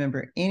don't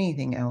remember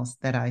anything else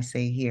that I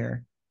say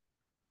here,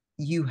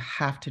 you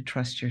have to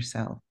trust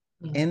yourself.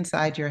 Yeah.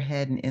 Inside your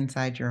head and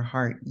inside your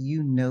heart,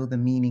 you know the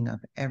meaning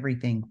of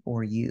everything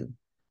for you.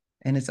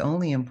 And it's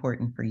only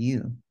important for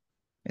you.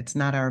 It's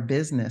not our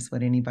business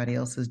what anybody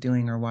else is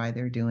doing or why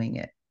they're doing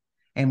it.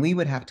 And we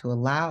would have to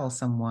allow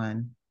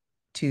someone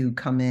to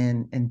come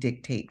in and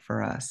dictate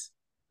for us.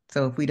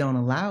 So if we don't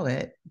allow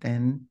it,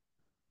 then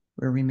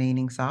we're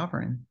remaining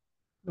sovereign.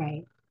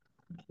 Right.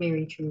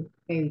 Very true.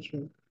 Very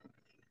true.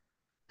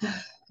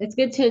 It's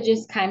good to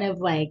just kind of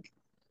like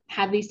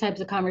have these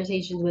types of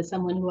conversations with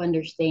someone who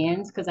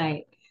understands, because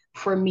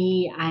for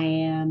me, I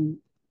am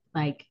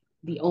like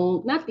the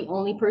only, not the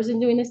only person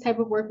doing this type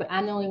of work, but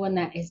I'm the only one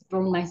that has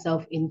thrown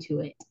myself into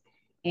it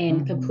and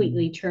Mm-hmm.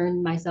 completely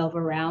turned myself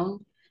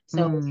around.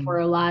 So for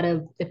Mm-hmm. a lot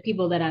of the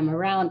people that I'm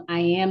around, I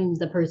am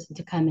the person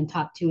to come and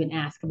talk to and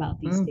ask about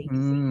these things. So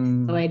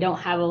Mm-hmm. I don't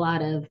have a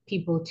lot of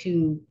people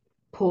to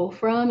pull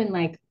from and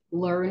like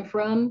learn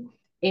from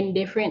in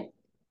different,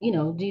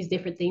 these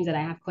different things that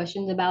I have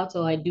questions about.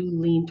 So I do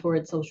lean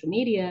towards social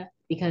media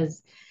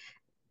because,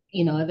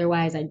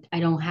 otherwise I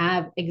don't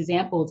have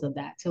examples of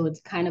that. So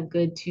it's kind of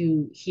good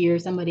to hear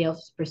somebody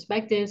else's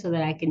perspective so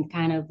that I can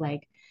kind of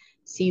like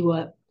see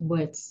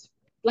what's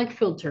like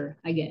filter,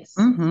 I guess.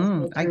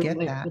 Mm-hmm. I Filter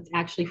get that. what's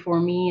actually for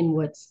me and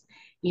what's,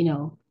 you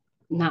know,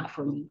 not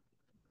for me.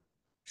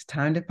 It's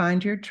time to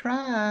find your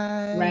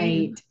tribe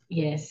Right.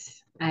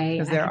 Yes. I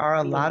because I there can are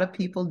a feel lot it. of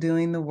people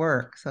doing the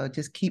work. So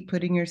just keep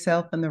putting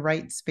yourself in the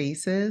right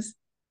spaces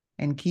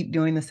and keep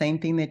doing the same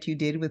thing that you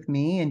did with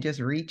me and just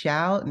reach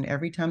out. And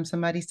every time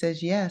somebody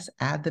says yes,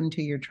 add them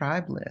to your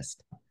tribe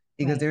list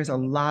because Right. there's a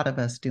lot of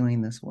us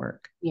doing this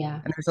work. Yeah.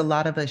 And there's a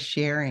lot of us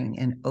sharing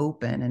and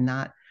open and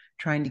not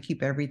trying to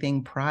keep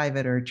everything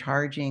private or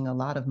charging a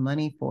lot of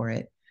money for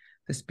it.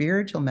 The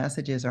spiritual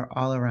messages are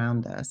all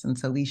around us. And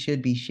so we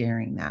should be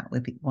sharing that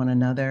with one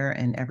another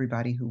and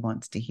everybody who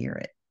wants to hear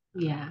it.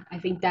 Yeah. I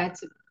think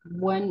that's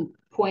one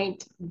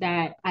point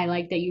that I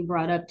like that you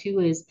brought up too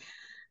is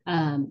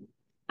um,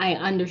 I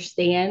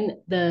understand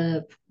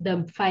the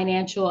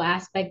financial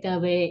aspect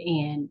of it,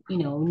 and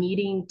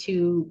needing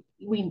to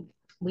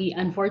we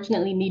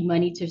unfortunately need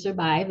money to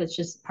survive. It's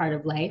just part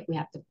of life. We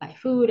have to buy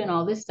food and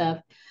all this stuff.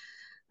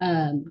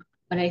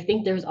 But I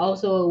think there's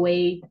also a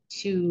way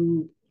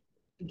to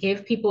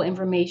give people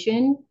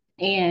information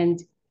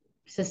and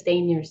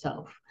sustain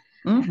yourself.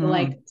 I feel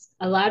like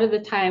Mm-hmm. a lot of the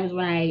times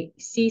when I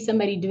see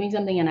somebody doing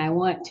something and I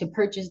want to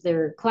purchase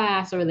their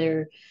class or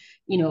their,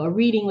 a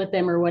reading with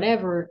them or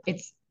whatever,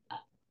 it's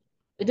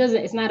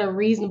not a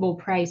reasonable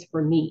price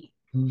for me.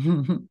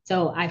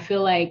 So I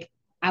feel like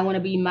I want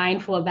to be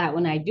mindful of that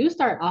when I do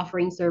start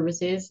offering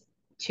services,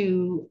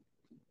 to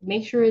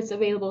make sure it's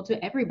available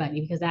to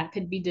everybody, because that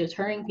could be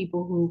deterring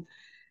people who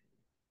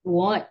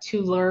want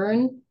to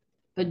learn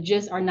but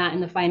just are not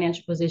in the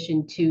financial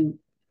position to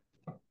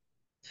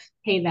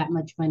pay that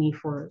much money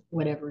for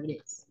whatever it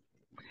is.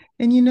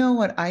 And you know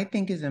what I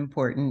think is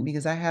important,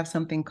 because I have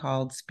something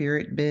called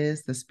Spirit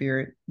Biz, the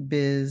Spirit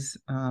Biz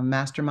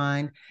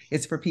Mastermind.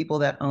 It's for people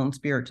that own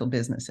spiritual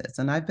businesses.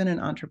 And I've been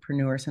an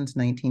entrepreneur since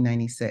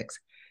 1996.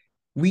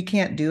 We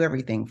can't do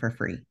everything for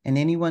free. And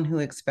anyone who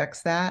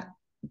expects that,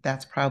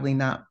 that's probably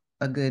not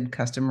a good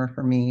customer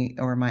for me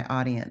or my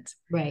audience.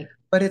 Right.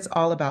 But it's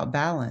all about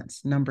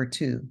balance. Number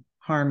two,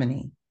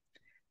 harmony.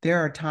 There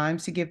are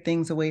times to give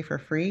things away for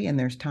free and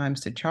there's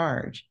times to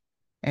charge.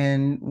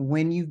 And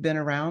when you've been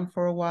around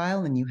for a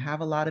while and you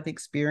have a lot of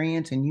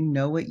experience and you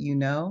know what you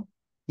know,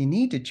 you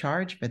need to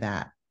charge for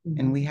that. Mm-hmm.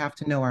 And we have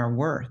to know our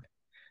worth.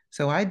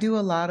 So I do a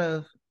lot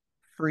of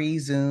free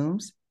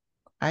Zooms.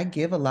 I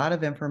give a lot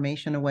of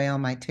information away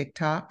on my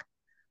TikTok.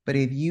 But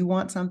if you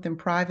want something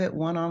private,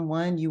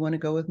 one-on-one, you want to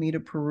go with me to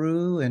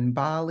Peru and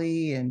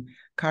Bali and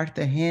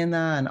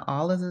Cartagena and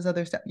all of this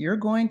other stuff, you're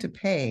going to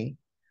pay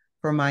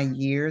for my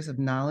years of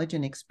knowledge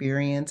and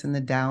experience and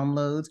the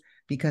downloads,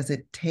 because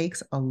it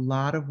takes a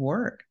lot of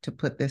work to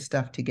put this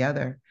stuff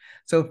together.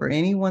 So for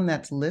anyone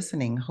that's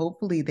listening,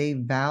 hopefully they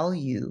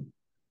value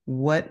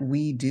what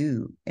we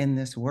do in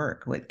this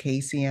work, what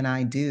Casey and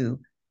I do,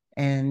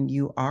 and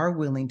you are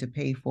willing to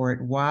pay for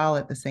it while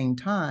at the same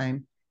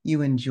time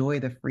you enjoy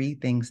the free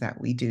things that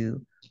we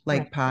do,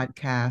 like right.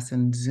 Podcasts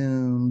and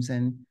Zooms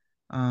and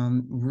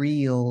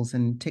Reels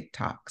and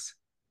TikToks.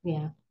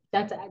 Yeah.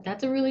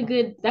 That's a really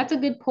good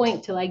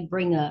point to like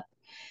bring up,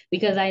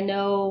 because I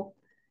know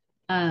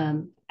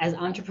as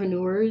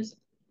entrepreneurs,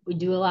 we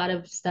do a lot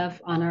of stuff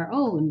on our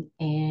own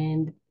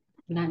and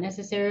not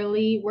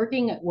necessarily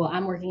working. Well,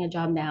 I'm working a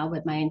job now,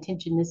 but my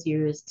intention this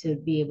year is to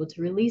be able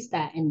to release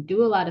that and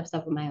do a lot of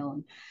stuff on my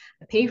own.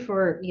 I pay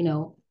for,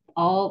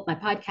 all my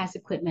podcast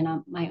equipment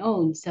on my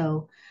own.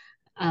 So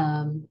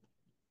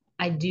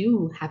I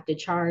do have to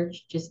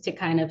charge just to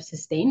kind of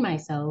sustain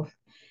myself.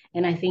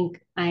 And I think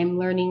I'm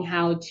learning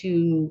how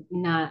to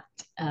not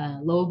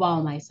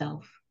lowball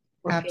myself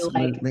or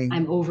Absolutely. feel like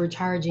I'm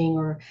overcharging,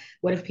 or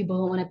what if people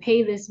don't want to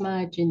pay this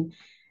much? And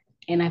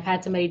I've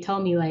had somebody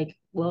tell me like,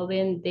 well,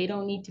 then they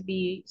don't need to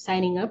be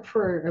signing up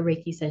for a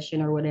Reiki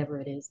session or whatever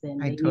it is. Then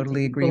I they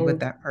totally agree with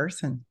that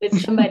person. With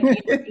somebody,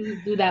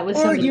 do that with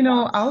somebody.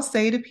 I'll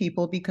say to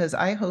people, because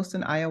I host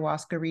an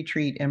ayahuasca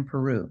retreat in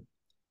Peru.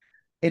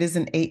 It is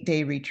an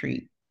 8-day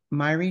retreat.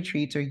 My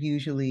retreats are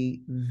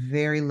usually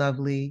very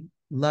lovely,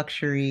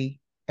 luxury,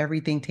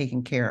 everything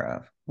taken care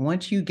of.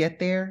 Once you get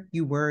there,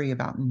 you worry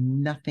about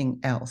nothing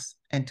else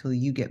until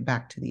you get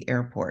back to the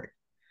airport.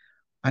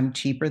 I'm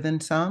cheaper than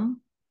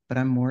some, but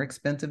I'm more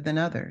expensive than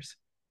others.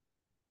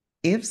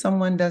 If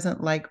someone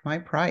doesn't like my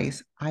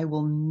price, I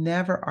will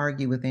never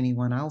argue with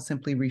anyone. I'll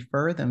simply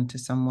refer them to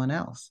someone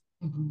else.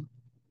 Mm-hmm.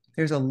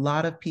 There's a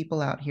lot of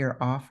people out here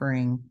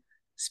offering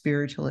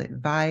spiritual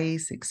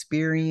advice,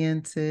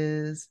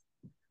 experiences,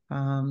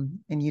 and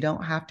you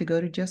don't have to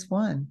go to just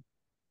one.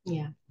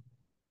 Yeah.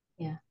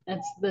 Yeah.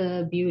 That's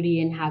the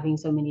beauty in having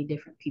so many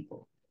different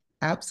people.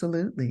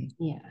 Absolutely.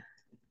 Yeah.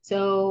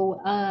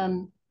 So,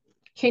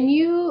 can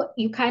you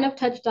kind of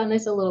touched on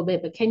this a little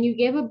bit, but can you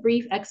give a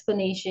brief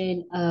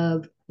explanation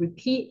of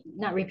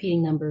not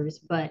repeating numbers,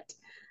 but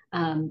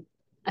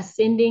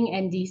ascending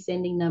and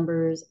descending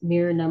numbers,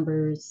 mirror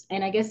numbers,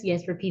 and I guess,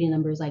 yes, repeating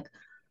numbers, like.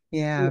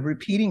 Yeah,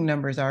 repeating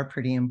numbers are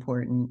pretty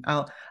important.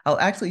 I'll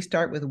actually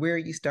start with where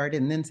you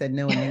started and then said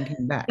no and then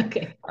came back.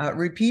 Okay.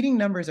 Repeating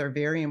numbers are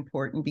very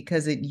important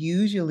because it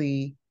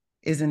usually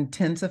is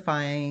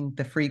intensifying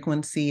the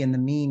frequency and the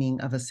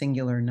meaning of a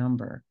singular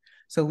number.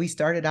 So we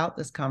started out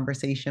this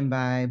conversation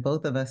by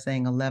both of us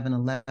saying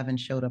 1111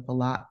 showed up a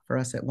lot for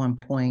us at one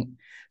point.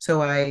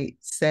 So I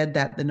said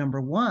that the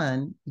number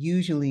 1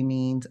 usually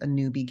means a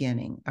new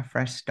beginning, a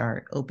fresh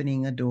start,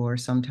 opening a door,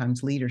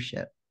 sometimes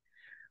leadership.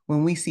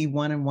 When we see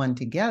 1 and 1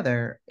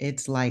 together,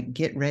 it's like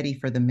get ready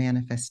for the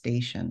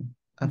manifestation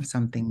of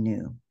something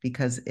new,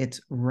 because it's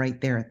right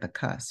there at the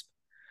cusp.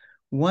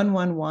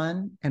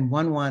 111 and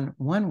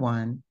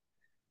 1111,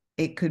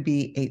 it could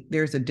be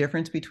there's a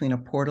difference between a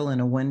portal and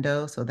a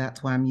window, so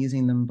that's why I'm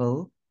using them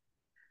both.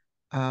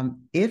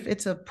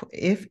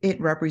 If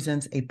it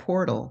represents a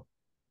portal,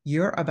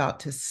 you're about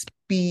to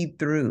speed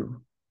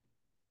through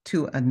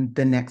to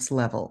the next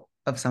level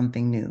of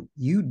something new.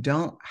 You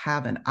don't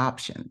have an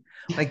option.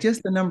 Like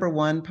just the number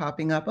 1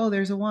 popping up. Oh,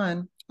 there's a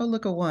 1. Oh,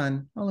 look, a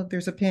 1. Oh, look,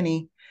 there's a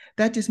penny.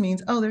 That just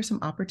means, oh, there's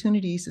some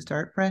opportunities to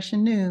start fresh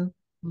and new.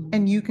 Mm-hmm.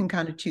 And you can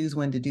kind of choose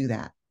when to do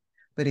that.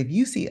 But if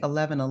you see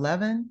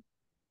 1111,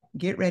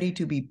 get ready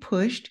to be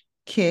pushed,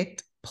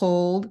 kicked,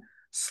 pulled,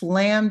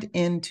 slammed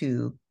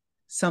into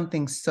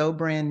something so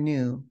brand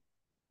new,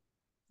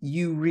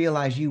 you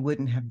realize you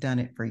wouldn't have done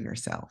it for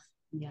yourself.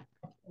 Yeah.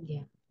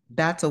 Yeah.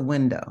 That's a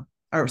window,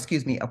 or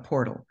excuse me, a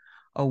portal.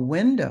 A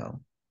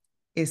window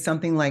is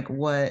something like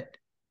what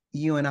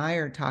you and I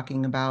are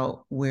talking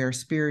about, where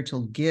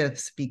spiritual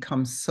gifts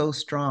become so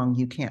strong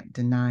you can't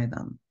deny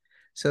them.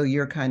 So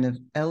you're kind of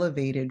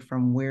elevated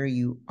from where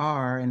you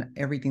are and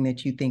everything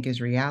that you think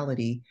is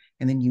reality.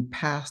 And then you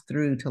pass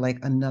through to like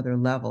another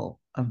level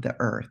of the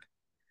earth.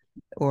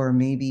 Or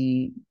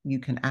maybe you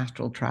can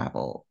astral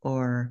travel,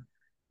 or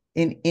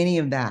in any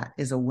of that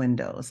is a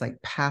window. It's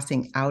like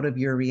passing out of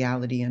your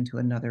reality into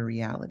another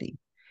reality.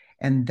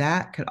 And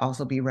that could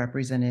also be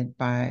represented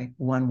by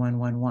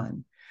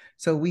 1111.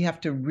 So we have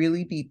to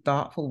really be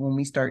thoughtful when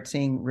we start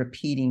seeing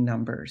repeating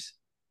numbers.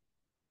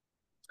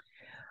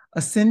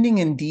 Ascending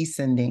and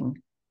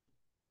descending.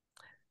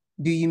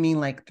 Do you mean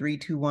like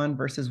 321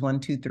 versus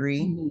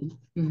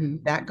 123?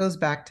 That goes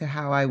back to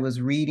how I was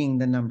reading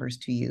the numbers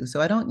to you. So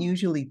I don't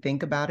usually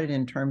think about it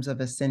in terms of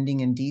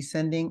ascending and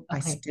descending. Okay. I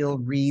still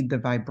read the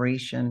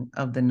vibration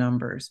of the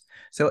numbers.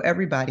 So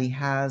everybody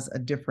has a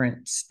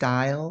different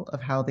style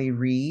of how they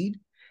read.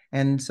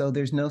 And so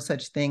there's no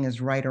such thing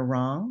as right or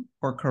wrong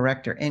or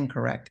correct or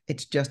incorrect.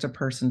 It's just a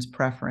person's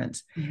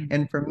preference.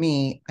 And for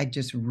me, I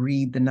just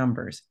read the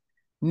numbers.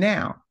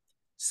 Now,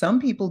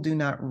 some people do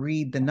not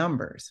read the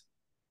numbers.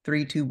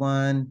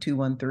 321,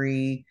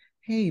 213.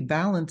 Hey,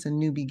 balance and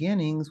new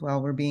beginnings while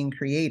we're being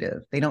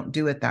creative. They don't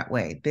do it that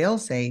way. They'll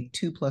say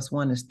 2 plus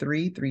 1 is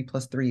 3, 3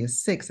 plus 3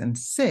 is 6, and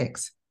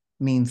 6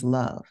 means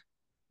love.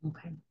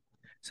 Okay.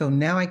 So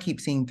now I keep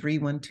seeing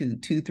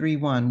 312,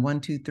 231,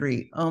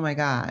 123. Oh my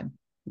God.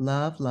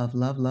 Love, love,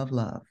 love, love,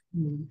 love.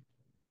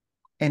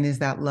 And is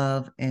that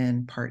love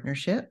in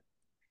partnership?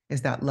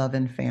 Is that love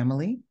in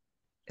family?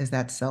 Is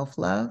that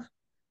self-love?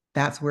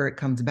 That's where it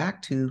comes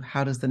back to,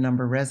 how does the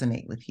number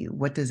resonate with you?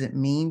 What does it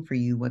mean for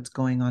you? What's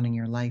going on in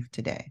your life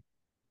today?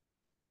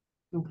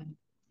 Okay.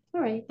 All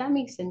right. That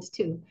makes sense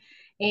too.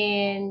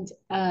 And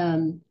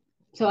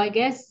so I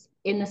guess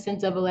in the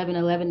sense of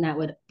 1111, that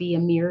would be a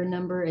mirror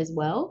number as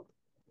well,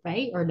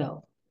 right? Or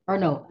no? Or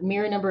no,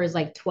 mirror number is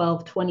like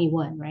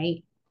 1221,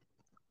 right?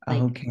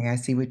 Like, okay, I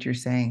see what you're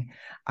saying.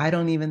 I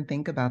don't even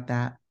think about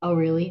that. oh,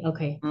 really?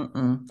 Okay.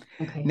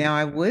 Okay. Now,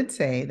 I would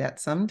say that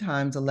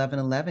sometimes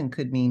 1111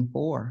 could mean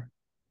 4.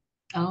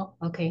 Oh,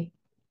 okay.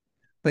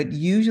 But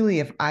usually,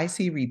 if I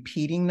see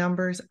repeating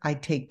numbers, I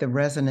take the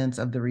resonance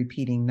of the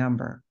repeating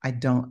number. I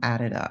don't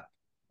add it up.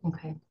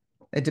 Okay.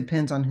 It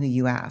depends on who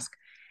you ask.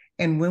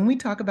 And when we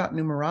talk about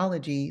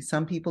numerology,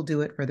 some people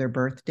do it for their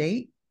birth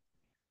date.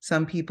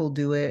 Some people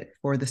do it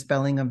for the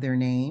spelling of their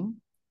name,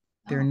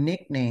 their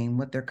nickname,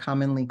 what they're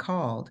commonly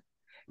called.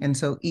 And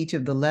so each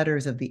of the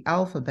letters of the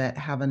alphabet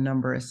have a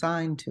number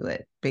assigned to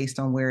it based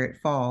on where it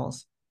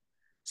falls.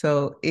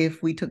 So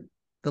if we took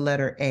the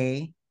letter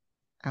A,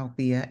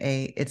 Althea,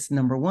 A, it's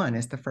number 1.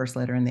 It's the first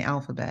letter in the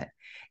alphabet.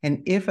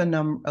 And if a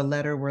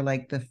letter were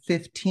like the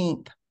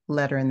 15th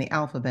letter in the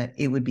alphabet,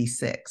 it would be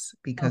 6,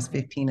 because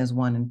 15 is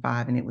 1 and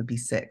 5, and it would be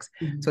 6.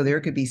 So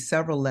there could be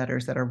several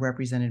letters that are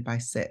represented by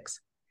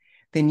 6.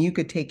 Then you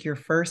could take your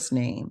first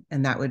name,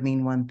 and that would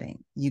mean one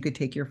thing. You could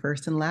take your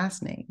first and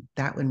last name.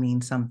 That would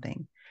mean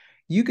something.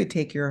 You could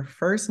take your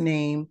first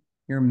name,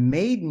 your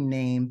maiden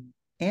name,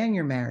 and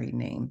your married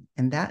name,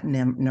 and that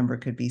number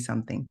could be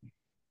something,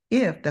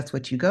 if that's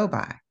what you go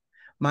by.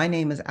 My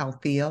name is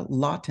Althea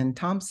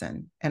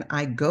Lawton-Thompson, and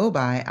I go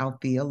by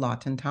Althea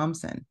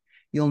Lawton-Thompson.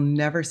 You'll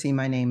never see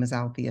my name as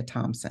Althea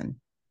Thompson.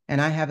 And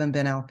I haven't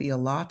been Althea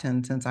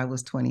Lawton since I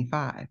was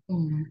 25.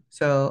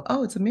 So,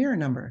 it's a mirror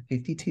number,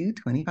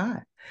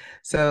 5225.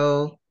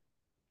 So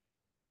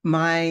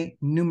my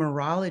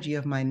numerology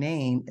of my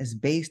name is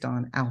based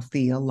on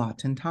Althea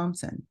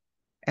Lawton-Thompson.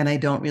 And I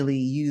don't really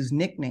use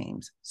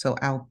nicknames. So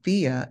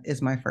Althea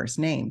is my first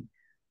name.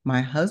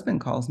 My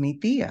husband calls me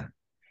Thea.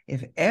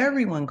 If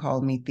everyone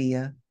called me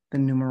Thea, the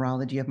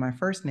numerology of my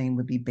first name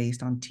would be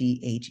based on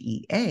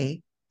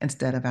THEA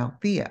instead of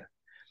Althea.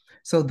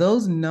 So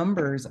those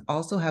numbers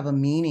also have a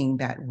meaning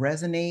that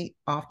resonate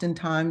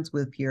oftentimes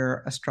with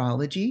your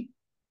astrology.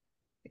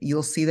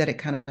 You'll see that it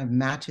kind of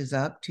matches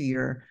up to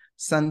your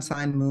sun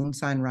sign, moon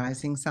sign,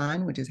 rising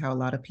sign, which is how a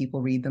lot of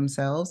people read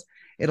themselves.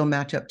 It'll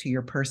match up to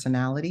your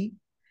personality,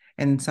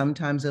 and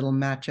sometimes it'll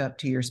match up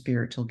to your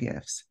spiritual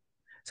gifts.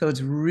 So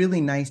it's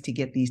really nice to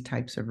get these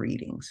types of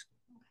readings.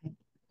 Okay.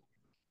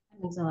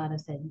 That makes a lot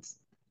of sense.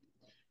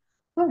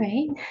 All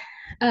right.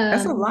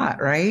 That's a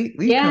lot, right?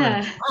 We've covered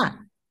Yeah. a lot.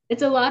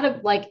 It's a lot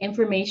of like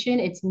information.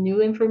 It's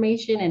new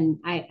information, and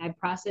I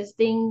process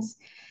things.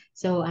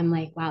 So I'm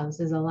like, wow, this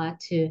is a lot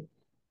to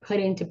put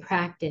into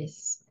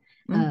practice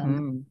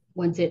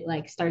once it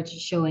like starts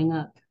showing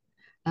up.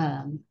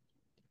 Um,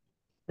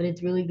 but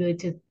it's really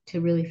good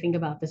to really think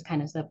about this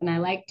kind of stuff. And I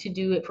like to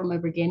do it from a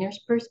beginner's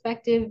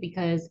perspective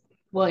because,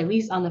 well, at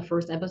least on the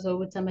first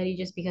episode with somebody,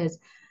 just because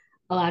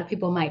a lot of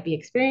people might be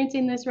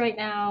experiencing this right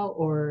now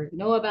or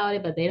know about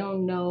it, but they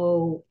don't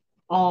know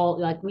all,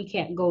 like we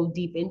can't go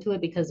deep into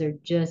it because they're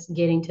just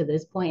getting to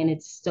this point and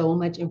it's so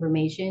much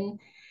information.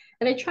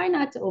 And I try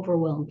not to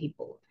overwhelm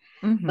people,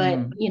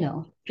 but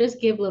just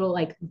give little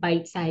like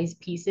bite-sized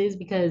pieces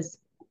because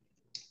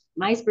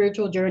my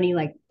spiritual journey,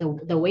 like the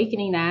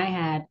awakening that I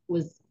had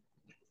was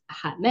a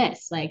hot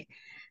mess. Like,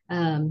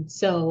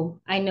 so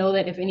I know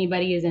that if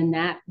anybody is in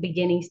that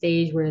beginning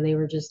stage where they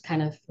were just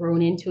kind of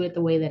thrown into it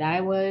the way that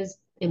I was,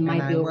 it And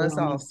might I be was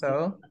overwhelming to do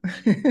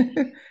too also.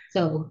 much.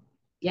 So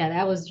yeah,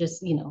 that was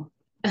just,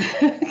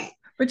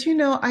 But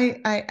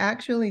I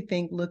actually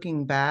think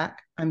looking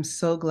back, I'm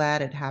so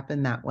glad it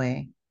happened that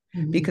way.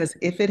 Mhm. Because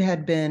if it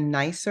had been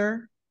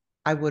nicer,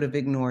 I would have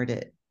ignored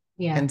it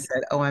Yeah, and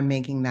said, oh, I'm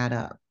making that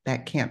up.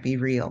 That can't be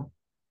real.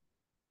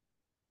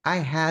 I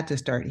had to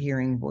start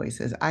hearing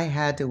voices. I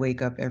had to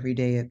wake up every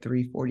day at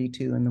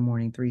 3:42 in the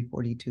morning,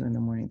 3:42 in the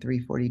morning,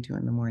 3:42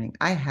 in the morning.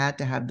 I had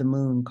to have the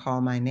moon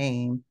call my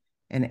name.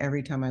 And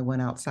every time I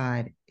went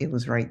outside, it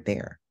was right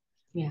there.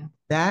 yeah.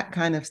 That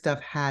kind of stuff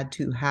had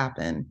to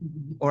happen,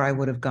 Mhm. or I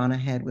would have gone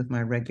ahead with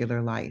my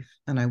regular life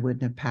and I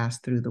wouldn't have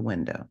passed through the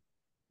window.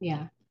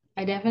 Yeah,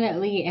 I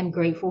definitely am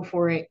grateful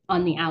for it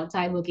on the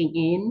outside looking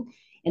in.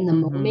 In the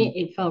Mm-hmm. moment,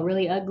 it felt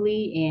really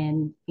ugly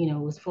and,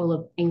 was full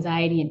of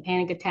anxiety and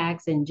panic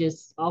attacks and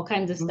just all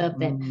kinds of stuff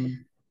that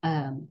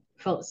Mm-hmm.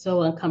 felt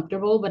so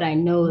uncomfortable. But I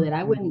know that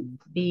I wouldn't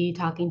Mm-hmm. be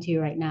talking to you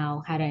right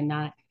now had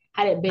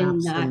it been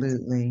not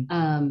Absolutely.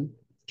 um,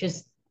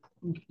 just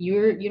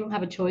you don't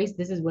have a choice.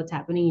 This is what's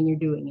happening and you're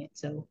doing it.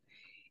 So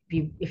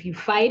if you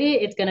fight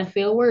it, it's gonna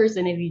feel worse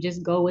than if you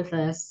just go with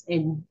us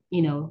and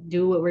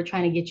do what we're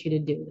trying to get you to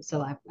do.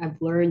 So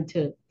I've learned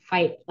to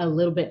fight a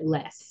little bit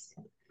less.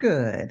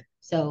 Good.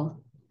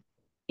 So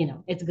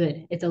it's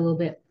good. It's a little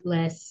bit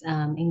less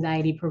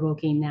anxiety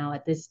provoking now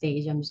at this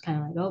stage. I'm just kind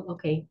of like, oh,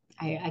 okay,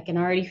 I can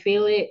already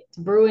feel it. It's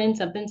brewing.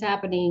 Something's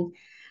happening.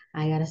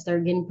 I got to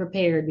start getting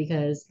prepared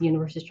because the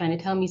universe is trying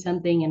to tell me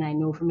something. And I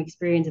know from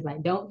experience, if I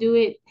don't do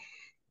it,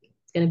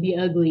 it's going to be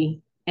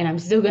ugly and I'm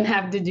still going to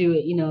have to do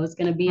it. It's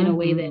going to be in a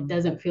way that Mm-hmm.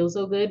 doesn't feel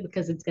so good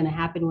because it's going to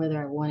happen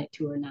whether I want it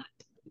to or not,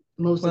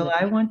 most of Well, the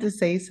I time. want to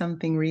say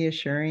something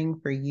reassuring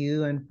for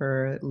you and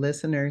for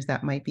listeners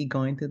that might be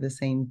going through the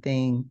same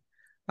thing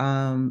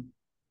um,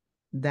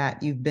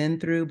 that you've been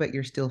through, but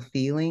you're still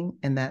feeling,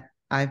 and that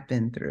I've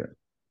been through.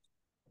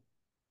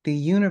 The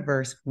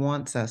universe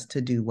wants us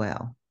to do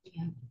well.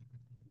 Yeah.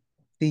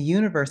 The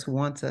universe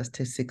wants us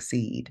to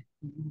succeed.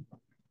 Mm-hmm.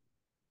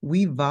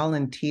 We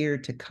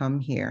volunteered to come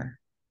here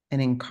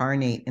and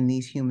incarnate in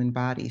these human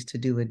bodies to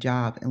do a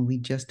job, and we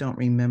just don't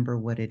remember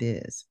what it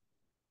is.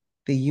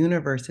 The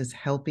universe is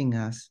helping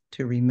us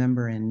to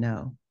remember and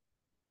know.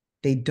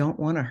 They don't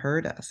want to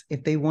hurt us.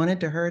 If they wanted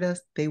to hurt us,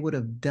 they would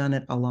have done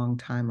it a long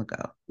time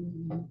ago.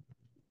 Mm-hmm.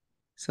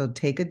 So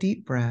take a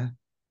deep breath.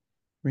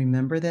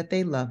 Remember that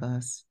they love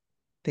us.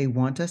 They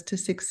want us to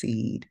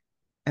succeed,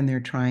 and they're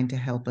trying to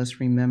help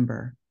us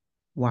remember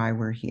why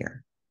we're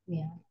here.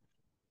 Yeah.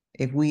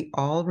 If we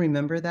all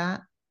remember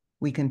that,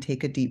 we can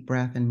take a deep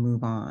breath and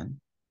move on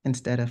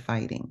instead of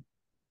fighting.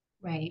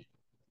 Right.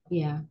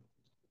 Yeah.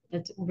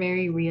 That's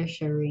very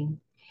reassuring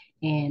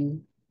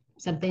and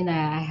something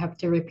that I have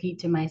to repeat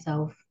to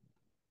myself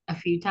a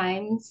few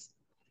times,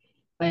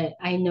 but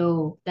I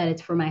know that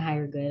it's for my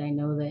higher good. I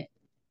know that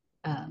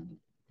um,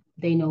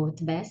 they know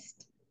what's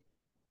best.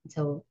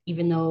 So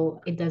even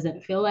though it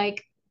doesn't feel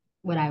like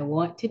what I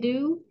want to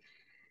do,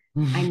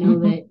 I know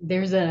that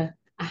there's a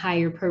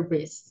higher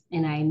purpose.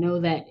 And I know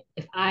that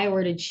if I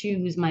were to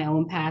choose my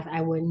own path,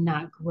 I would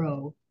not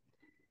grow.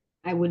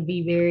 I would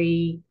be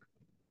very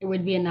there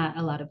would be not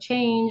a lot of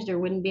change. There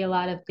wouldn't be a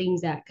lot of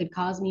things that could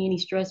cause me any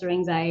stress or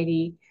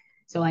anxiety.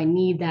 So I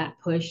need that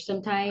push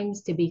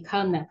sometimes to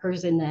become that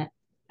person that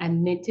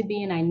I'm meant to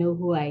be and I know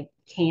who I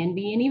can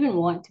be and even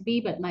want to be,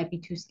 but might be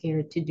too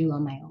scared to do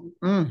on my own.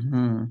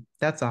 Mm-hmm.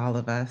 That's all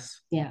of us.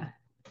 Yeah.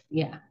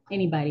 Yeah.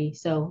 Anybody.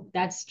 So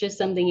that's just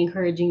something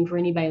encouraging for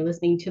anybody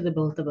listening to the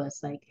both of us.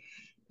 Like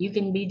you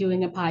can be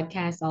doing a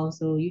podcast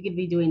also. You could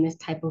be doing this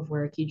type of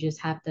work. You just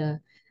have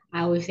to,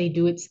 I always say,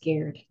 do it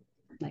scared.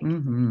 Like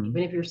Mm-hmm.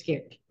 even if you're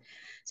scared.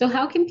 So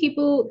how can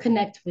people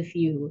connect with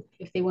you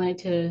if they wanted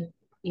to,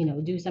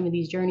 do some of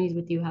these journeys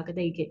with you? How could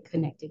they get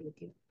connected with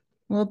you?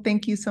 Well,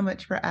 thank you so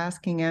much for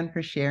asking and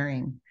for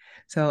sharing.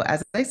 So,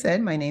 as I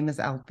said, my name is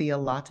Althea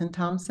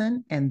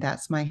Lawton-Thompson, and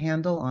that's my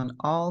handle on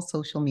all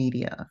social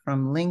media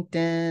from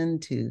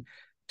LinkedIn to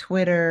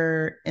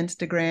Twitter,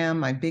 Instagram.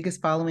 My biggest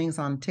following is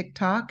on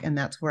TikTok, and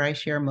that's where I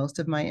share most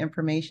of my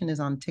information is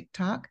on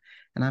TikTok.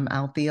 And I'm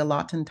Althea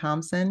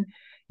Lawton-Thompson.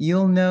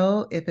 You'll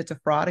know if it's a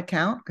fraud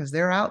account because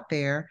they're out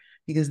there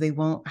because they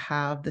won't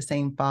have the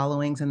same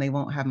followings and they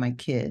won't have my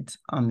kids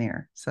on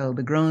there. So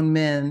the grown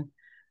men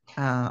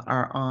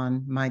are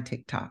on my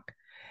TikTok.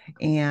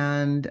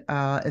 And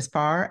as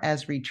far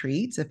as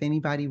retreats, if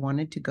anybody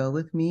wanted to go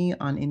with me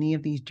on any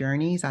of these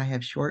journeys, I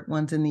have short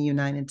ones in the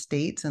United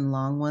States and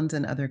long ones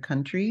in other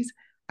countries,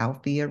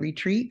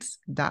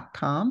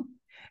 althearetreats.com.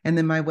 And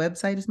then my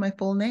website is my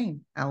full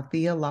name,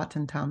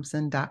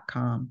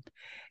 althealawtonthompson.com.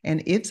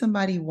 And if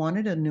somebody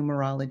wanted a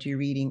numerology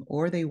reading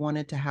or they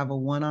wanted to have a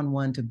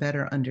one-on-one to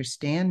better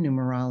understand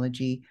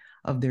numerology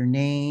of their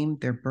name,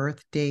 their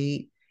birth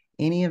date,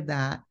 any of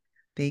that,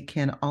 they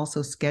can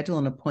also schedule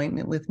an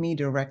appointment with me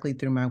directly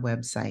through my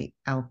website,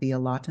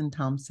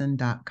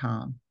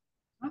 althealawtonthompson.com.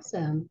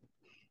 Awesome.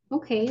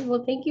 Okay.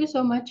 Well, thank you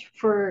so much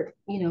for,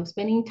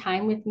 spending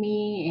time with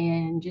me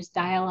and just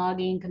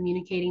dialoguing,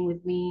 communicating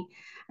with me.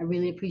 I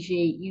really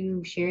appreciate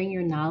you sharing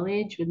your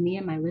knowledge with me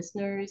and my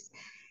listeners.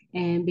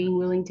 and being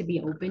willing to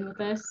be open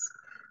with us.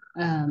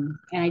 And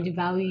I do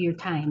value your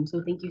time.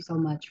 So thank you so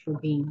much for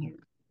being here.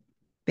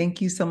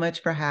 Thank you so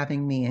much for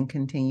having me and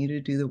continue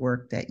to do the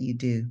work that you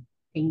do.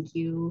 Thank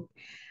you.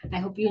 I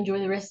hope you enjoy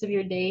the rest of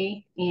your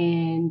day,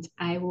 and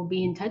I will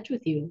be in touch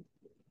with you.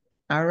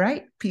 All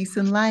right. Peace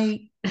and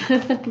light.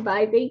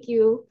 Bye. Thank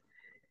you.